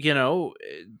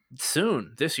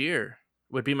 soon, this year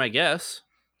would be my guess.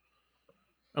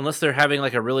 Unless they're having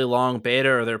like a really long beta,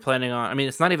 or they're planning on, I mean,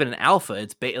 it's not even an alpha.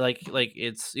 It's like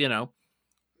it's,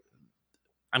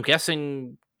 I'm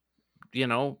guessing,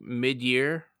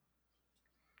 mid-year,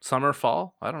 summer,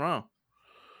 fall. I don't know.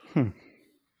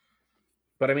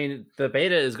 But I mean, the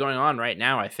beta is going on right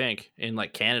now, I think, in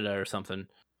like Canada or something.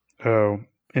 Oh,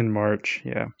 in March,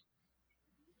 yeah.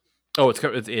 Oh,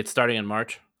 it's starting in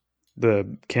March?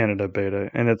 The Canada beta,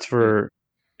 and it's for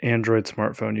Android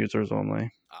smartphone users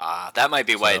only. That might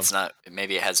be why it's not.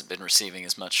 Maybe it hasn't been receiving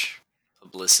as much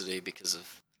publicity because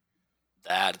of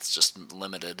that. It's just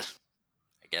limited,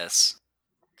 I guess.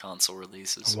 Console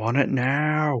releases. I want it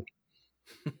now.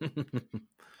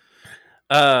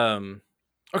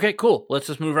 Okay, cool. Let's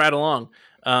just move right along.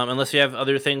 Unless you have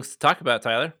other things to talk about,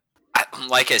 Tyler.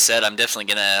 Like I said, I'm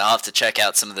definitely I'll have to check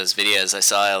out some of those videos. I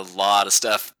saw a lot of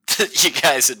stuff that you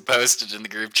guys had posted in the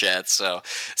group chat, so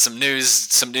some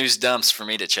news dumps for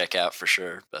me to check out for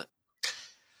sure. But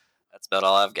that's about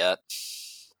all I've got.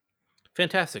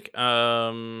 Fantastic.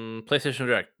 PlayStation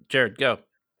Direct. Jared, go.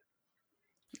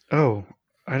 Oh,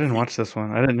 I didn't watch this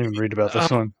one. I didn't even read about this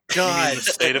one. God.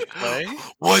 State of Play?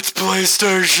 What's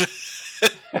PlayStation?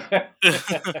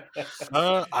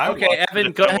 Okay,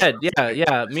 Evan, go ahead.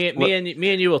 Yeah.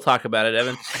 Me and you will talk about it,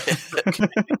 Evan.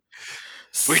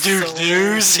 We do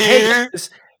news here. Hey,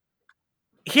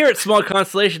 here at Small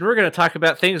Constellation, we're going to talk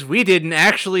about things we didn't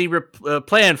actually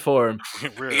plan for.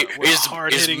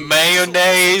 Is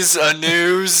mayonnaise a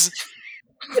news?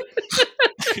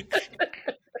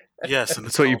 Yes, and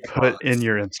that's what you put in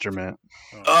your instrument.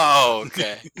 Oh,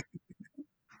 okay.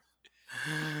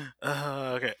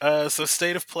 Okay. So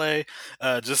State of Play,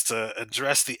 just to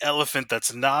address the elephant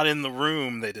that's not in the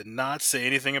room, they did not say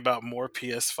anything about more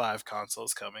PS5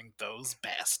 consoles coming. Those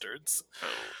bastards.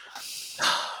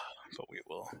 But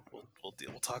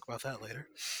we'll talk about that later.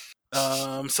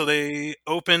 So they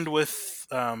opened with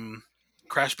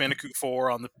Crash Bandicoot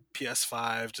 4 on the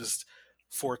PS5, just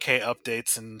 4K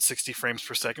updates and 60 frames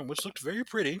per second, which looked very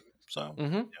pretty. So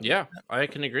yeah, I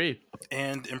can agree.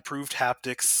 And improved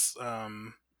haptics.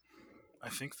 I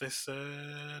think they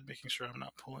said, making sure I'm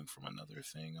not pulling from another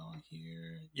thing on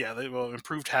here. Yeah, they will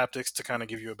improved haptics to kind of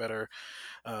give you a better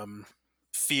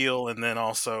feel, and then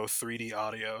also 3D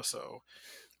audio. So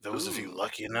those of you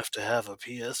lucky enough to have a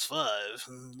PS5,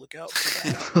 look out for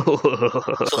that.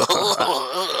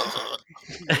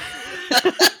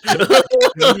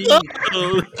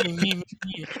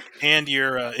 And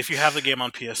your if you have the game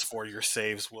on PS4, your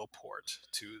saves will port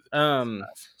to the PS5.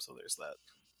 So there's that.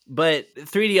 But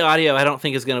 3D audio, I don't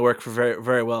think is going to work for very,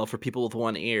 very well for people with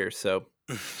one ear. So,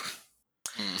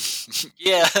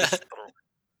 yeah,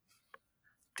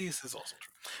 this is also true.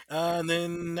 And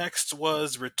then next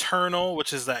was Returnal,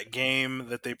 which is that game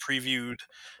that they previewed.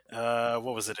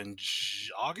 What was it, in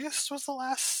August? Was the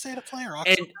last State of Play, or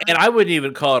October? And I wouldn't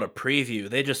even call it a preview.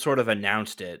 They just sort of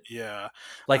announced it. Yeah,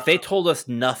 like they told us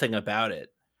nothing about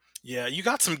it. Yeah, you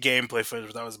got some gameplay footage,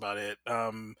 but that was about it.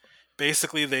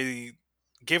 Basically, they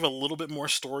gave a little bit more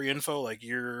story info. Like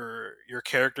your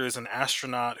character is an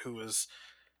astronaut who was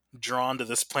drawn to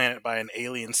this planet by an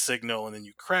alien signal, and then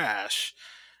you crash.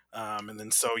 And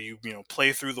then so you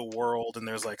play through the world, and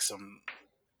there's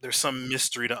some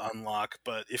mystery to unlock.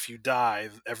 But if you die,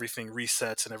 everything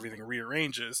resets and everything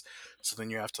rearranges. So then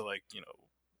you have to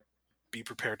be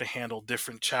prepared to handle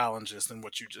different challenges than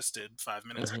what you just did 5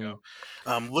 minutes ago.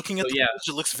 Looking at the page,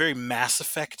 it looks very Mass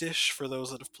Effect-ish for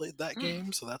those that have played that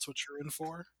game. So that's what you're in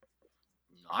for.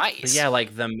 Nice. But yeah,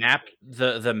 like the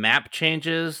map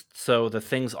changes, so the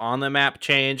things on the map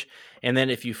change, and then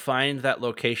if you find that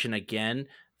location again,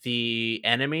 the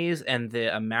enemies and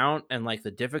the amount and like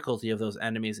the difficulty of those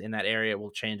enemies in that area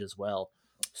will change as well.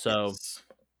 So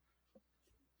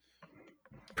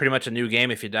pretty much a new game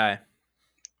if you die.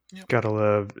 Yep. Gotta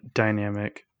love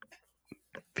dynamic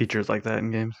features like that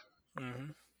in games. Mm-hmm.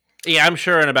 Yeah, I'm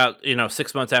sure in about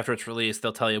 6 months after it's released,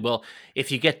 they'll tell you, well,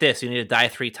 if you get this, you need to die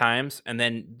 3 times, and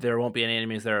then there won't be any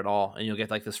enemies there at all, and you'll get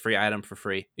like this free item for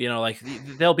free.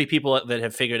 There'll be people that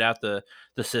have figured out the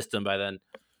system by then.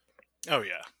 Oh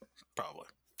yeah, probably.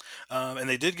 And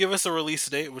they did give us a release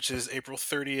date, which is April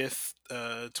 30th,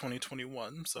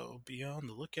 2021. So be on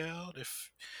the lookout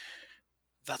if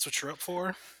that's what you're up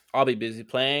for. I'll be busy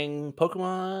playing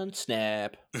Pokemon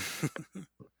Snap.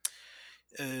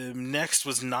 Next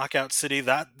was Knockout City.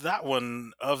 That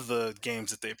one of the games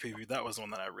that they previewed, that was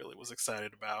one that I really was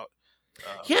excited about.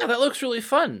 Yeah, that looks really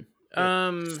fun.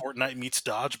 Fortnite meets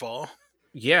Dodgeball.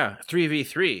 Yeah,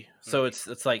 3v3. So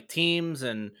it's like teams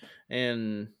and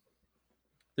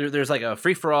there's like a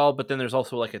free for all, but then there's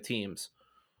also like a teams.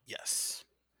 Yes.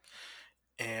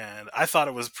 And I thought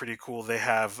it was pretty cool. They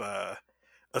have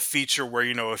a feature where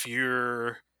if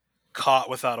you're caught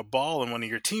without a ball and one of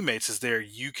your teammates is there,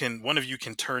 one of you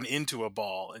can turn into a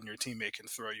ball and your teammate can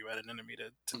throw you at an enemy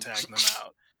to tag them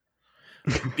out.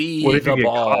 Be the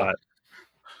ball. Caught?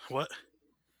 What?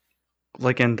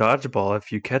 Like in dodgeball,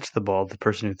 if you catch the ball, the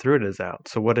person who threw it is out.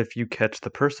 So what if you catch the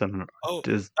person?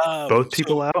 Is both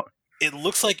people out? It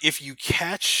looks like if you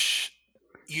catch,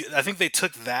 I think they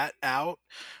took that out.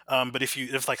 But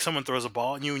if like someone throws a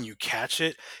ball at you and you catch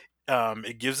it,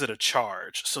 it gives it a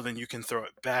charge. So then you can throw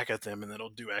it back at them and it'll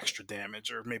do extra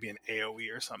damage, or maybe an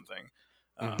AoE or something.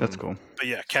 That's cool. But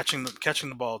yeah, catching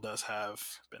the ball does have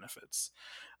benefits.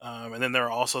 And then there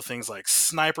are also things like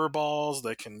sniper balls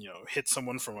that can hit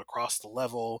someone from across the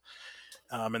level.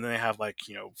 And then they have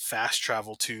fast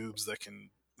travel tubes that can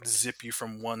zip you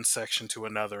from one section to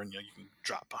another, and you can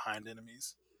drop behind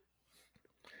enemies.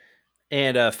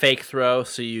 And a fake throw,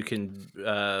 so you can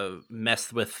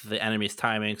mess with the enemy's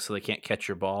timing so they can't catch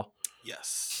your ball.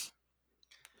 Yes.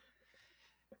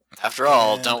 After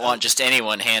all, don't want just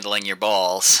anyone handling your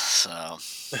balls. So.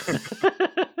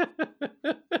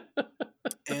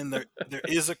 And there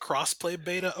is a crossplay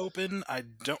beta open. I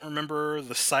don't remember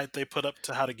the site they put up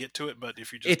to how to get to it, but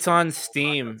if you just it's on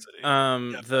Steam.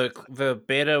 The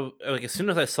beta, like as soon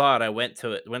as I saw it, I went to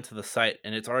the site,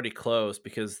 and it's already closed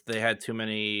because they had too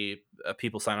many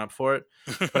people sign up for it.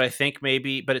 But I think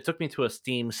but it took me to a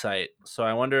Steam site, so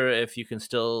I wonder if you can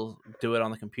still do it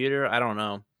on the computer. I don't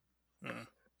know.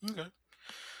 Okay.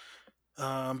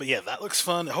 But yeah, that looks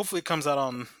fun. Hopefully, it comes out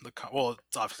on the well.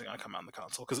 It's obviously gonna come out on the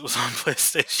console because it was on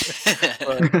PlayStation.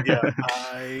 But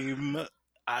yeah,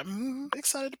 I'm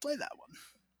excited to play that one.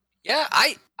 Yeah,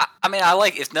 I mean, I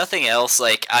like, if nothing else,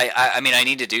 like I mean, I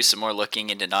need to do some more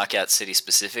looking into Knockout City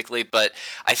specifically, but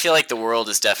I feel like the world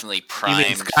is definitely primed.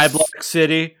 You mean Skyblock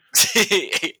City?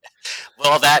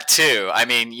 Well, that too. I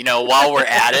mean, while we're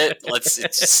at it, it's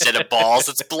instead of balls,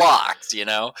 it's blocked,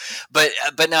 But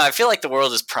no, I feel like the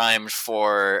world is primed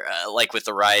for like with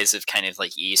the rise of kind of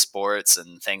like esports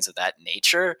and things of that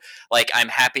nature. Like, I'm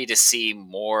happy to see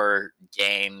more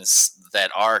games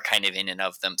that are kind of in and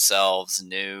of themselves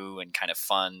new and kind of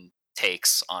fun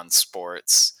takes on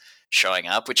sports showing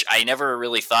up, which I never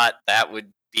really thought that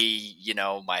would be,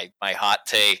 my hot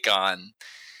take on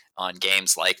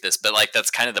games like this. But like,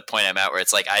 that's kind of the point I'm at, where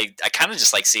it's like I kind of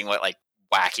just like seeing what like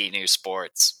wacky new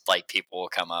sports like people will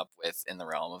come up with in the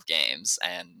realm of games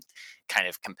and kind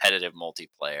of competitive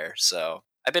multiplayer. So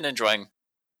I've been enjoying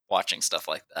watching stuff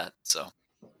like that, so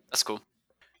that's cool.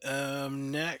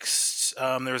 Next,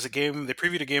 there was a game. They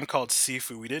previewed a game called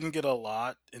Sifu. We didn't get a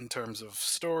lot in terms of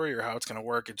story or how it's going to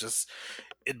work.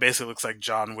 It basically looks like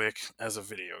John Wick as a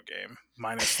video game,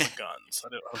 minus the guns. I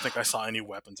don't think I saw any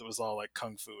weapons. It was all like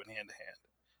kung fu and hand to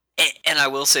hand. And I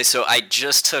will say, so I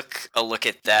just took a look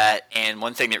at that, and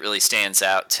one thing that really stands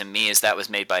out to me is that was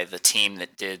made by the team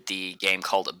that did the game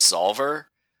called Absolver,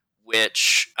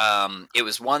 which it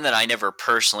was one that I never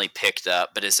personally picked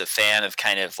up, but as a fan of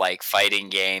kind of like fighting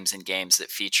games and games that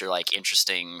feature like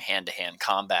interesting hand-to-hand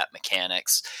combat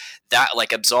mechanics, that like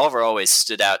Absolver always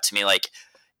stood out to me, like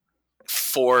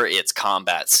for its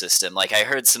combat system. Like, I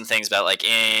heard some things about like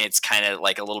it's kind of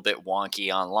like a little bit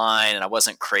wonky online, and I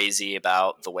wasn't crazy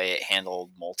about the way it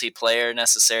handled multiplayer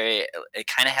necessarily. It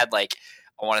kind of had like,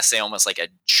 I want to say almost like a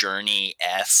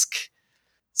Journey-esque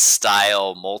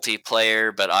style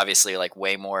multiplayer, but obviously like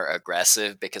way more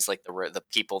aggressive, because like the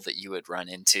people that you would run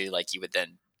into, like you would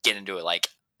then get into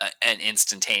an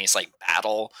instantaneous like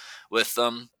battle with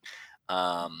them.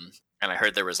 And I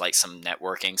heard there was like some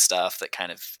networking stuff that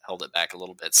kind of held it back a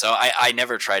little bit. So I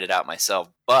never tried it out myself,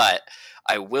 but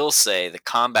I will say the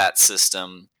combat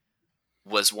system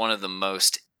was one of the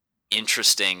most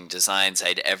interesting designs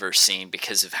I'd ever seen,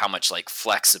 because of how much like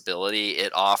flexibility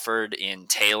it offered in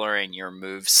tailoring your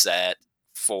move set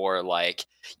for like,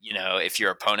 if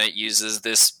your opponent uses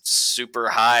this super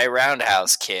high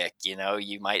roundhouse kick,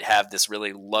 you might have this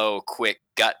really low quick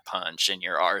gut punch in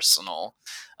your arsenal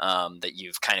that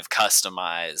you've kind of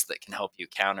customized that can help you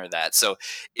counter that. So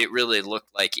it really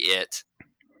looked like it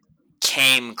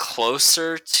came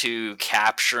closer to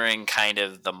capturing kind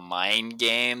of the mind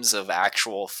games of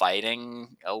actual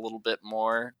fighting a little bit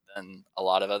more than a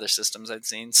lot of other systems I'd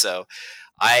seen. So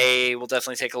I will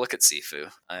definitely take a look at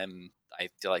Sifu. I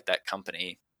feel like that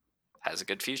company has a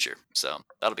good future, so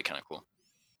that'll be kind of cool.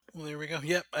 Well, there we go.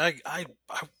 Yep, I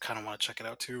kind of want to check it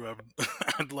out too.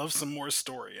 I'd love some more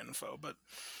story info, but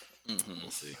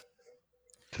we'll see.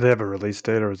 Do they have a release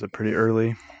date, or is it pretty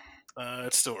early?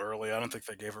 It's still early. I don't think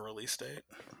they gave a release date.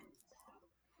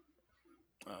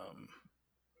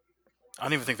 I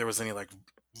don't even think there was any like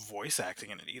voice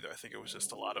acting in it either. I think it was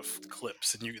just a lot of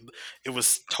clips, and it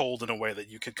was told in a way that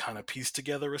you could kind of piece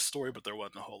together a story, but there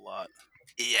wasn't a whole lot.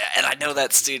 Yeah, and I know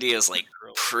that studio is like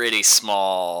pretty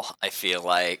small, I feel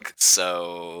like.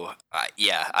 So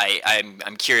yeah,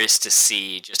 I'm curious to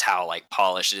see just how like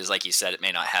polished it is. Like you said, it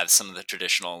may not have some of the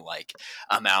traditional like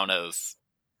amount of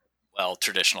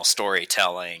traditional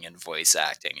storytelling and voice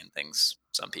acting and things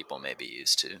some people may be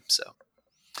used to. So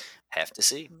have to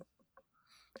see.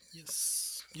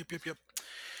 Yes. Yep.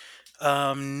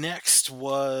 Next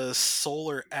was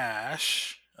Solar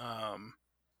Ash,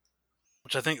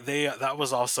 which I think that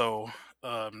was also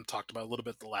talked about a little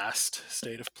bit the last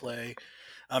state of play.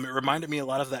 It reminded me a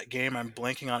lot of that game. I'm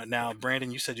blanking on it now.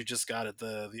 Brandon, you said you just got it,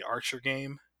 the Archer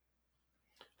game.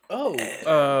 Oh,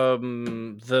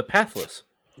 the Pathless.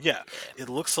 Yeah, it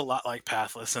looks a lot like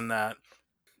Pathless in that.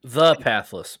 The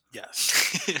Pathless.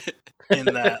 Yes. In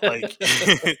that, like,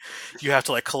 you have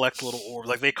to like collect little orbs.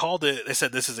 Like they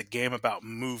said this is a game about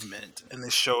movement, and they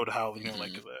showed how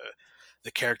like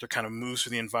the character kind of moves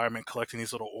through the environment collecting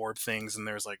these little orb things, and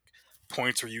there's like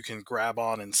points where you can grab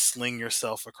on and sling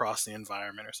yourself across the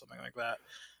environment or something like that.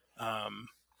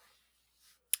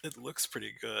 It looks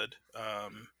pretty good.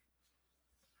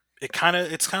 It kind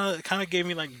of gave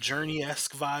me like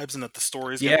Journey-esque vibes, and that the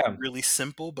story's really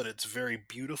simple, but it's very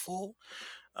beautiful.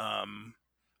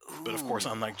 But of course,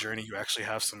 unlike Journey, you actually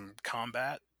have some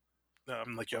combat.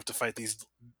 Like you have to fight these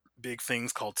big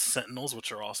things called Sentinels,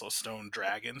 which are also stone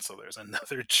dragons. So there's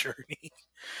another journey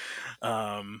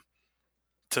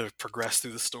to progress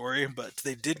through the story. But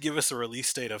they did give us a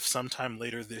release date of sometime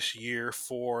later this year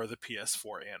for the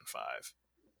PS4 and 5.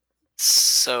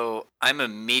 So I'm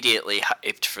immediately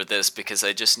hyped for this because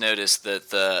I just noticed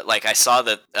that I saw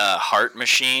that Heart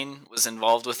Machine was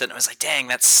involved with it, and I was like, dang,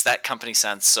 that company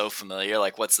sounds so familiar.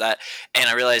 Like, what's that? And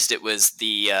I realized it was so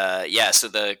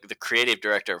the creative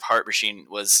director of Heart Machine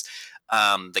was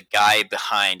the guy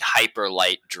behind Hyper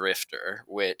Light Drifter,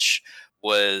 which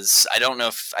was,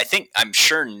 I'm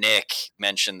sure Nick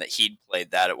mentioned that he'd played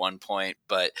that at one point,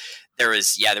 but there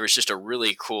was just a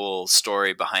really cool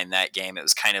story behind that game. It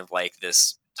was kind of like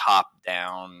this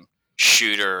top-down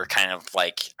shooter, kind of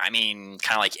like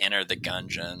Enter the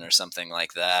Gungeon or something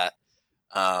like that.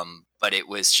 But it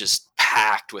was just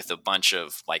packed with a bunch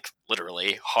of like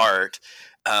literally heart,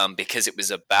 because it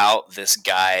was about this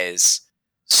guy's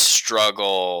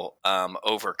struggle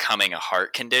overcoming a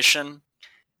heart condition.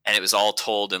 And it was all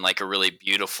told in like a really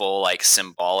beautiful, like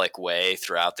symbolic way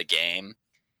throughout the game,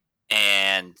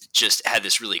 and just had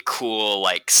this really cool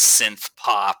like synth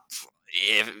pop,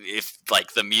 if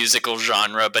like the musical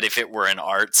genre, but if it were an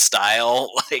art style,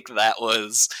 like that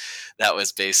was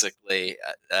basically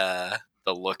the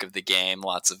look of the game.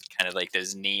 Lots of kind of like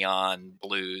those neon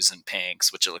blues and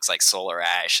pinks, which it looks like Solar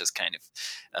Ash has kind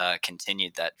of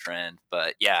continued that trend.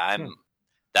 But yeah,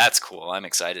 that's cool. I'm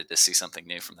excited to see something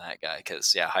new from that guy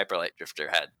because, Hyper Light Drifter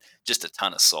had just a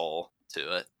ton of soul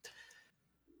to it.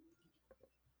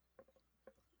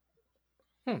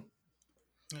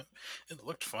 Yeah, it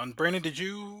looked fun. Brandon, did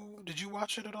you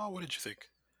watch it at all? What did you think?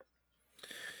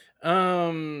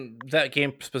 That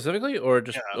game specifically, or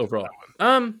just overall?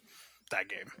 That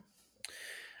game.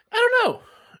 I don't know.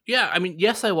 Yeah, I mean,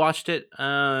 yes, I watched it.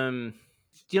 I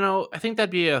think that'd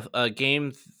be a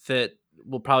game that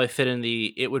will probably fit in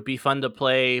it would be fun to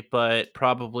play, but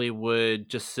probably would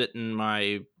just sit in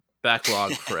my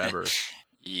backlog forever.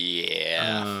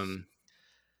 Yeah.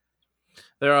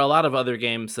 There are a lot of other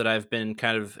games that I've been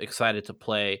kind of excited to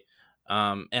play,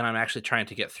 and I'm actually trying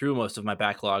to get through most of my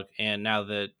backlog. And now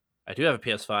that I do have a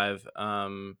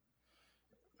PS5,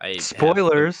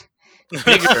 spoilers.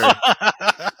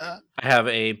 I have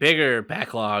a bigger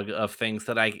backlog of things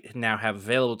that I now have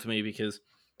available to me because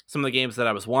some of the games that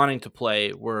I was wanting to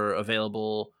play were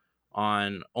available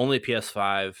on only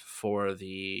PS5 for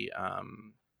the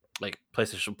like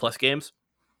PlayStation Plus games.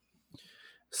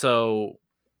 So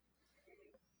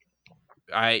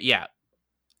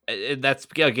that's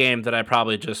a game that I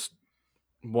probably just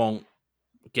won't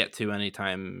get to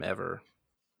anytime ever.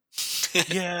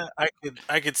 Yeah,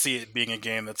 I could see it being a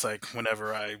game that's like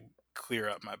whenever I clear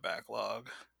up my backlog.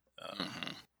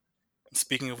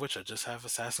 Speaking of which, I just have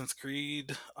Assassin's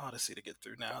Creed Odyssey to get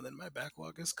through now, and then my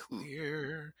backlog is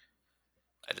clear.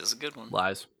 That is a good one.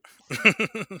 Lies.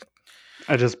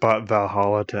 I just bought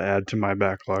Valhalla to add to my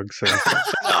backlog, so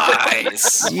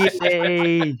nice.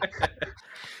 Yay!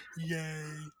 Yay!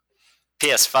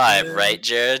 PS5, right,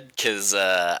 Jared? Because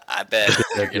I bet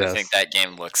you're going to think that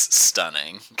game looks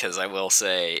stunning. Because I will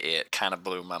say it kind of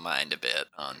blew my mind a bit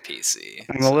on PC.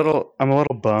 I'm a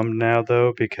little bummed now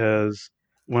though, because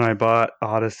when I bought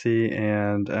Odyssey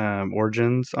and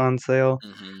Origins on sale,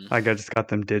 I just got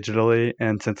them digitally,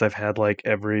 and since I've had like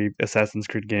every Assassin's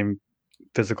Creed game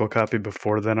physical copy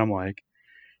before then, I'm like,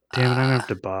 damn it, I'm gonna have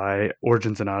to buy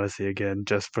Origins and Odyssey again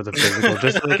just for the physical,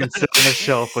 just so they can sit on the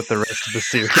shelf with the rest of the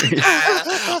series.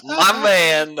 My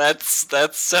man,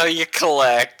 that's how you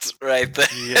collect right there.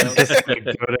 Yeah, just like,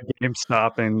 go to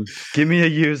GameStop and give me a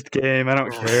used game. I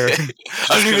don't care.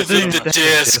 I don't even need the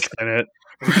disc in it.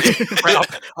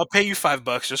 I'll pay you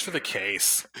 $5 just for the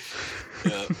case.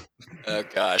 Yeah. Oh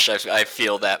gosh, I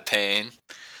feel that pain.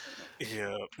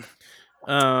 Yeah.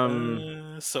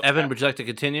 So Evan, would you like to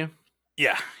continue?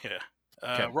 Yeah.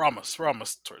 Okay. We're almost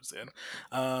towards the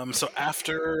end. So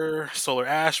after Solar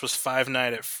Ash was Five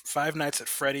Nights at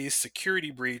Freddy's,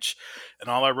 Security Breach, and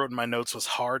all I wrote in my notes was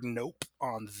hard nope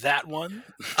on that one.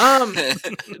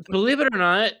 Believe it or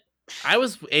not, I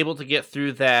was able to get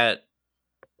through that.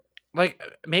 Like,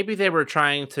 maybe they were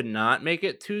trying to not make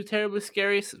it too terribly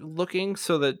scary looking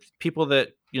so that people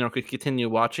that, could continue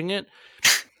watching it.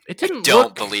 It didn't.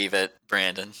 Don't believe it,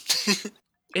 Brandon.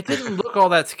 It didn't look all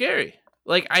that scary.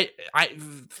 Like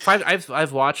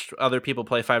I've watched other people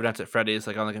play Five Nights at Freddy's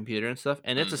like on the computer and stuff,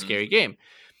 and it's a scary game.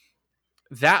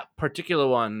 That particular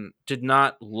one did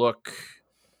not look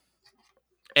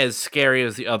as scary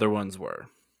as the other ones were.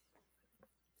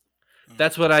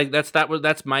 That's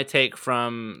my take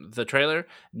from the trailer.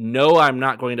 No, I'm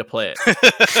not going to play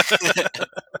it.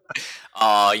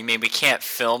 Oh, you mean we can't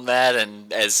film that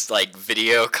and as like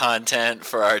video content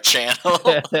for our channel?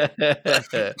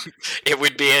 It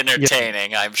would be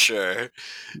entertaining, I'm sure.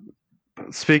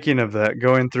 Speaking of that,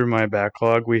 going through my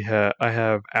backlog, I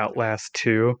have Outlast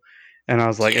 2, and I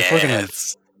was like, if we're gonna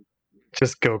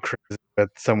just go crazy with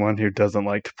someone who doesn't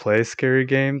like to play scary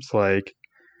games, like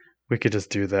we could just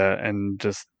do that and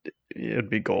just it'd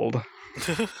be gold.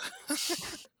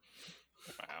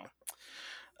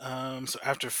 Wow. So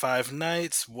after Five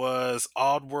Nights was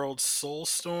Oddworld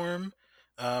Soulstorm.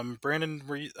 Brandon,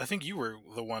 I think you were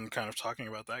the one kind of talking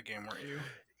about that game, weren't you?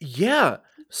 Yeah.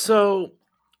 So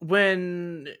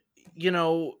when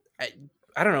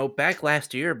I don't know, back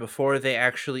last year before they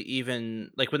actually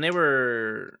even like when they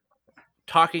were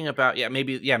talking about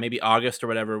maybe August or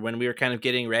whatever, when we were kind of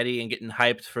getting ready and getting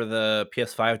hyped for the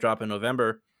PS5 drop in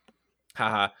November.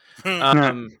 Haha.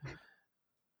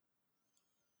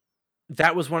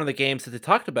 That was one of the games that they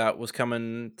talked about was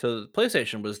coming to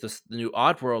PlayStation, was the new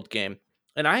Oddworld game.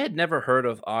 And I had never heard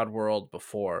of Oddworld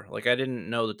before. Like I didn't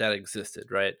know that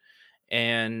existed, right?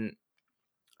 And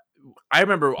I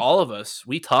remember all of us,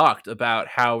 we talked about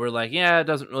how we're like, yeah, it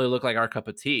doesn't really look like our cup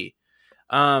of tea.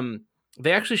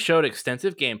 They actually showed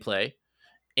extensive gameplay,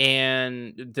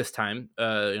 and this time,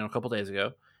 a couple days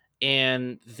ago,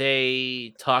 and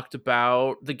they talked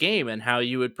about the game and how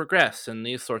you would progress and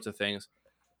these sorts of things.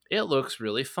 It looks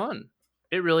really fun.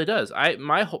 It really does.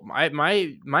 My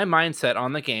mindset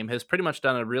on the game has pretty much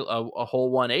done a whole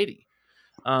 180.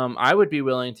 I would be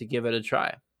willing to give it a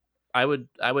try. I would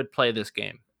play this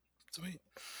game. Sweet.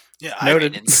 Yeah,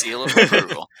 Noted. And seal of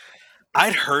approval.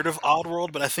 I'd heard of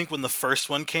Oddworld, but I think when the first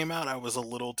one came out, I was a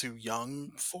little too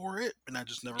young for it, and I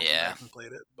just never went back and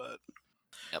played it. But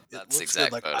yep, that's the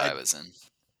exact boat I was in.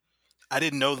 I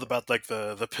didn't know about like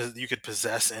the you could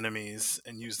possess enemies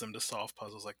and use them to solve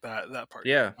puzzles like that. That part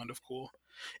was kind of cool.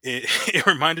 It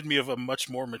reminded me of a much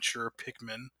more mature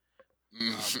Pikmin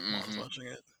while I was watching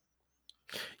it.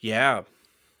 Yeah.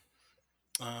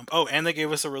 And they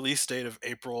gave us a release date of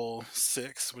April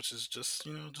 6th, which is just a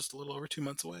little over 2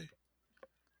 months away.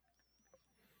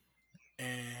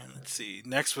 And let's see.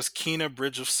 Next was Kena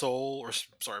Bridge of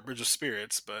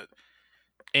Spirits,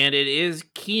 and it is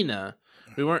Kena.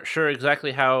 We weren't sure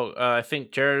exactly how. I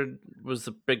think Jared was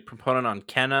the big proponent on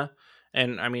Kena,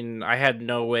 and I mean, I had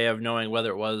no way of knowing whether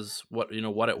it was what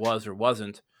it was or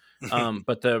wasn't.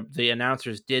 But the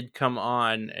announcers did come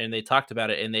on and they talked about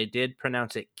it, and they did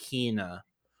pronounce it Kena.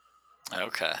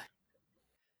 Okay.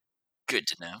 Good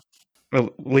to know. Well,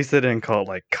 at least they didn't call it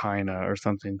like Kina or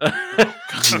something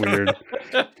weird.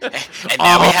 And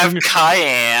now we have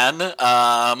Cayenne.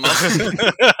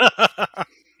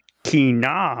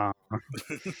 Kina.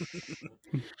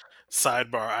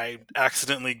 Sidebar: I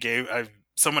accidentally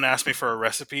someone asked me for a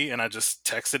recipe, and I just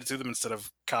texted it to them instead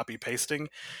of copy pasting,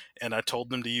 and I told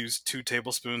them to use 2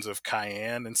 tablespoons of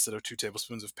cayenne instead of 2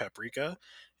 tablespoons of paprika,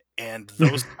 and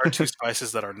those are 2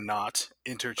 spices that are not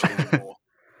interchangeable.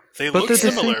 They look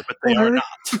similar, but they are not.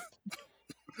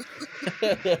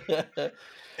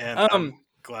 And I'm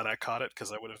glad I caught it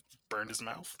because I would have burned his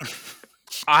mouth.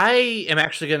 I am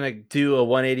actually going to do a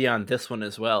 180 on this one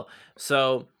as well.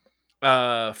 So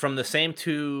from the same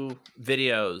 2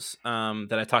 videos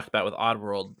that I talked about with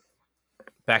Oddworld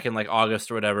back in like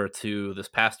August or whatever to this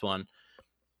past one,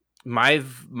 my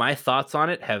thoughts on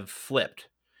it have flipped.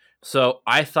 So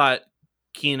I thought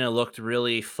Kena looked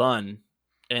really fun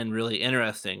and really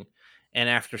interesting. And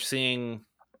after seeing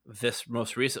this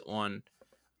most recent one,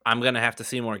 I'm going to have to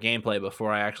see more gameplay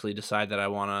before I actually decide that I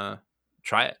want to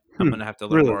try it. I'm going to have to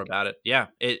learn more about it. Yeah,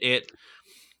 it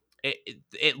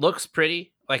looks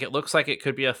pretty. Like it looks like it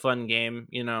could be a fun game,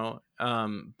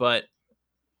 but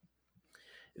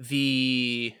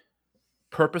the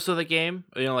purpose of the game,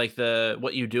 like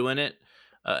what you do in it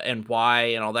and why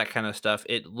and all that kind of stuff,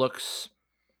 it looks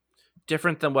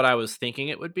different than what I was thinking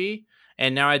it would be.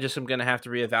 And now I just am going to have to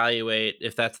reevaluate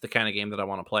if that's the kind of game that I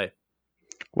want to play.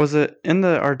 Was it in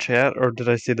our chat, or did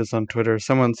I see this on Twitter?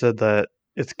 Someone said that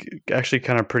it's actually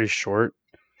kind of pretty short,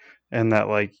 and that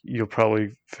like you'll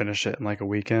probably finish it in like a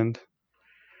weekend.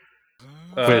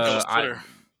 Yeah,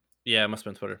 it must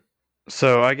have been Twitter.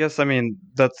 So I guess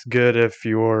that's good if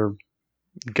you're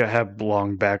have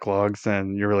long backlogs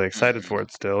and you're really excited for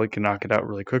it still, you can knock it out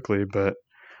really quickly. But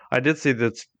I did see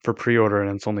that's for pre-order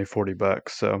and it's only $40,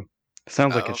 so it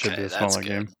sounds like it should be Okay, a that's smaller good.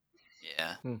 game.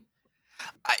 Yeah. Hmm.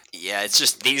 Yeah, it's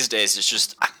just these days, it's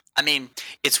just, I mean,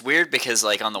 it's weird because,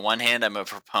 like, on the one hand, I'm a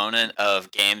proponent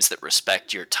of games that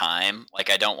respect your time. Like,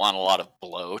 I don't want a lot of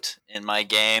bloat in my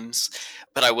games,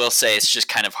 but I will say it's just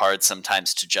kind of hard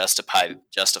sometimes to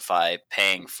justify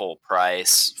paying full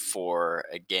price for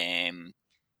a game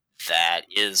that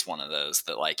is one of those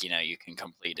that, like, you can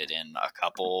complete it in a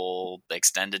couple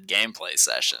extended gameplay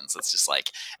sessions. It's just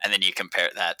like, and then you compare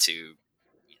that to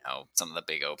some of the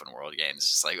big open world games.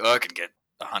 It's just like, oh, I could get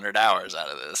 100 hours out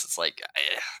of this. It's like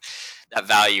that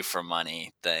value for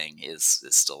money thing is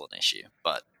still an issue,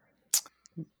 but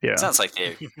Yeah, it sounds like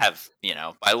they have,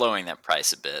 by lowering that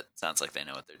price a bit, sounds like they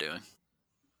know what they're doing.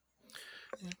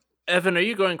 Evan, are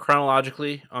you going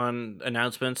chronologically on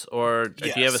announcements, or do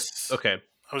you have a? Okay,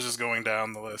 I was just going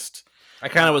down the list. I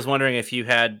kind of was wondering if you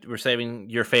were saving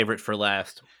your favorite for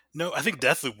last. No, I think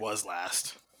Deathloop was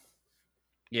last.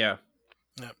 Yeah.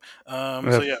 Yep.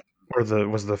 So yeah. Or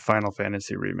was the Final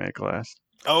Fantasy remake last?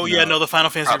 Oh yeah, no, the Final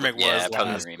Fantasy remake was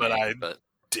probably last, remake, but I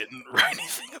didn't write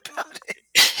anything about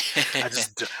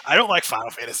it. I don't like Final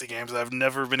Fantasy games. I've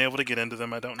never been able to get into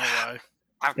them. I don't know why.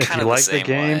 I'm If kind you of like the same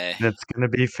game, way. it's going to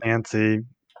be fancy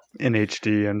in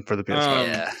HD and for the PS5.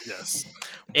 Yeah. Yes.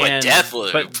 But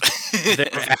Deathloop.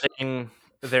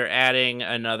 But they're adding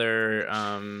another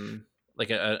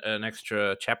like an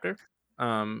extra chapter.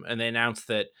 And they announced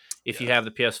that if you have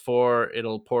the PS4,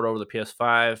 it'll port over the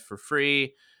PS5 for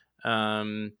free.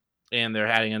 And they're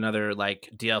adding another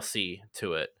like DLC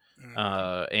to it.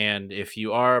 And if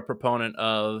you are a proponent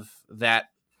of that,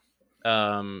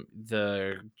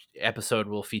 the episode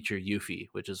will feature Yuffie,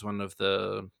 which is one of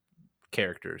the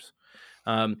characters.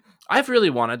 I've really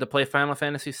wanted to play Final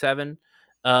Fantasy VII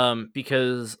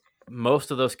because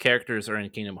most of those characters are in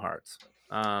Kingdom Hearts.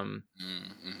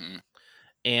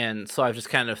 And so I've just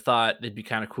kind of thought it'd be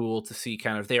kind of cool to see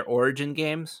kind of their origin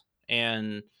games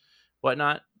and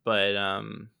whatnot. But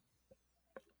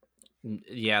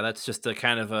yeah, that's just a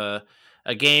kind of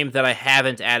a game that I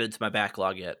haven't added to my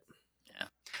backlog yet. Yeah.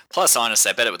 Plus, honestly,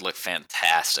 I bet it would look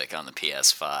fantastic on the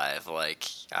PS5. Like,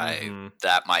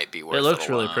 that might be worth it. It looks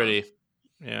really pretty.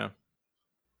 Yeah.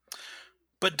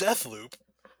 But Deathloop.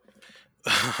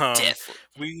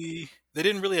 They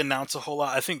didn't really announce a whole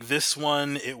lot. I think this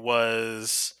one, it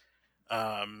was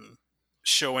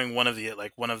showing one of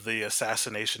the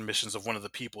assassination missions of one of the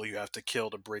people you have to kill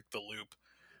to break the loop.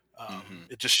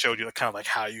 It just showed you kind of like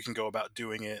how you can go about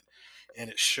doing it, and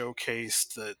it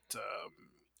showcased that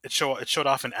it showed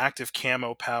off an active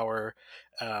camo power,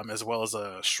 as well as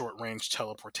a short range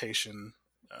teleportation.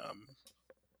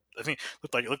 I think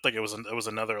it looked like it was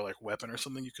another like weapon or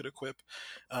something you could equip.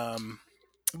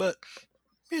 But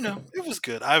it was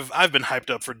good. I've been hyped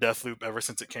up for Deathloop ever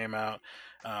since it came out,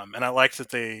 and I like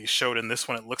that they showed in this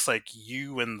one. It looks like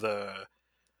you and the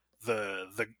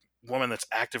woman that's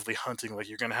actively hunting, like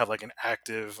you're gonna have like an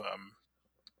active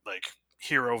like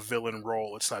hero villain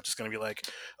role. It's not just gonna be like,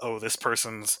 oh, this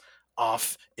person's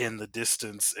off in the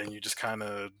distance, and you just kind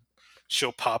of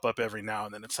she'll pop up every now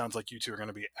and then. It sounds like you two are going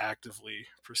to be actively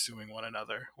pursuing one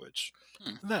another, which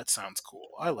that sounds cool.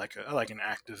 I like an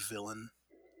active villain.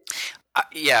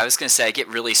 Yeah, I was gonna say I get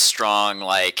really strong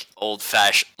like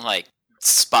old-fashioned like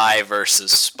spy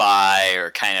versus spy or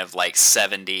kind of like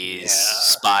 70s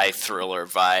spy thriller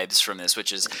vibes from this,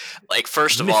 which is like,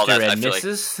 first of all, that I feel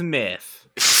Mrs. Smith.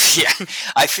 Yeah,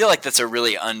 I feel like that's a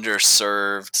really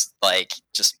underserved like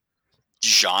just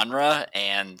genre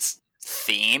and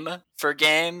theme for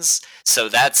games, so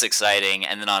that's exciting.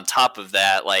 And then on top of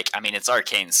that, like, I mean, it's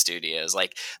Arcane Studios,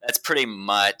 like that's pretty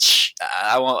much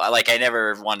I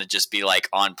never want to just be like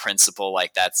on principle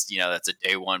like that's that's a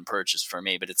day one purchase for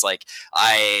me, but it's like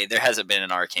there hasn't been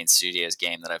an Arcane Studios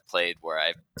game that I've played where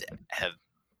I have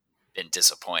been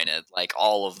disappointed. Like,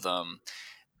 all of them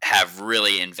have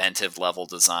really inventive level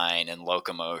design and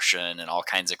locomotion and all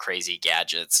kinds of crazy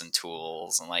gadgets and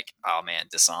tools, and like, oh man,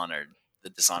 the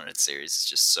Dishonored series is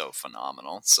just so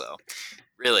phenomenal. So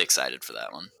really excited for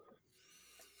that one.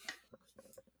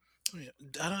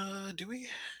 Do we?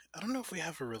 I don't know if we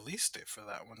have a release date for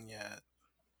that one yet.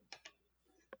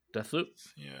 Deathloop?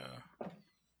 Yeah.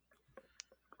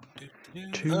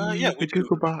 Yeah, we do.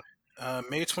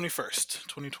 May 21st,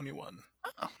 2021.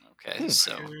 Oh, okay.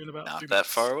 So not that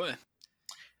far away.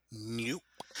 Nope.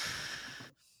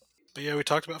 But yeah, we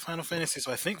talked about Final Fantasy,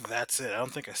 so I think that's it. I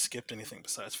don't think I skipped anything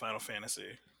besides Final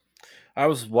Fantasy. I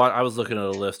was looking at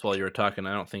a list while you were talking.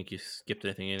 I don't think you skipped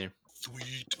anything either.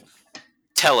 Sweet.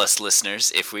 tell us,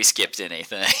 listeners, if we skipped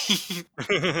anything.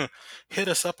 Hit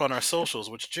us up on our socials,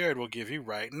 which Jared will give you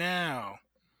right now.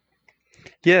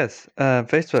 Yes,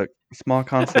 Facebook, Small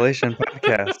Constellation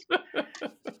Podcast.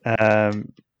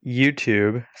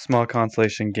 YouTube, Small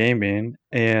Constellation Gaming.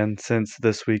 And since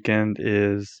this weekend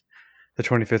is the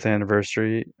 25th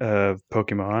anniversary of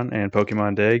Pokemon and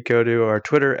Pokemon Day, go to our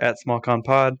Twitter at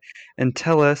SmallConPod and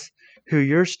tell us who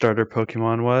your starter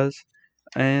Pokemon was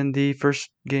and the first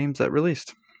games that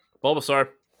released. Bulbasaur.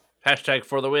 Hashtag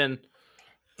for the win.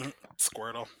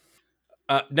 Squirtle.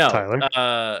 No. Tyler.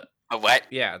 What?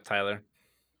 Yeah, Tyler.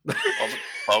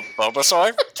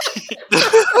 Bulbasaur?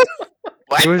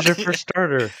 What? Who was your first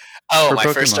starter? Oh, my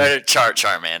Pokemon? first starter?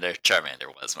 Charmander.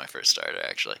 Charmander was my first starter,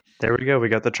 actually. There we go. We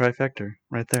got the trifecta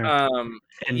right there.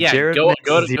 And Jared go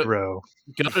to zero.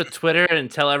 Go to Twitter and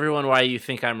tell everyone why you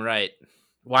think I'm right.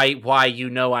 Why you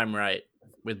know I'm right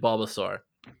with Bulbasaur.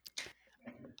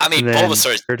 I mean,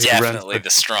 Bulbasaur is definitely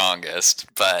the strongest,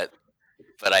 but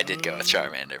I did go with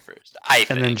Charmander first.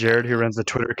 And then Jared, who runs the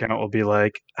Twitter account, will be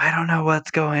like, I don't know what's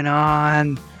going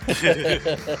on.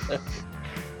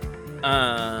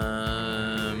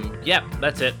 Yep,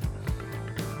 that's it.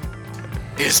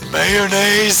 Is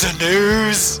mayonnaise the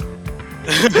news?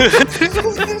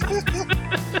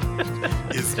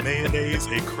 Is mayonnaise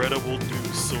a credible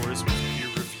news source with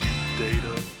peer-reviewed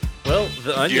data? Well,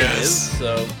 The Onion is,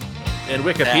 so... And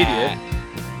Wikipedia. I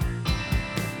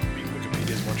mean, Wikipedia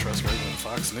is more trustworthy than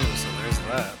Fox News, so there's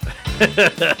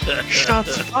that.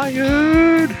 Shots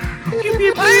fired!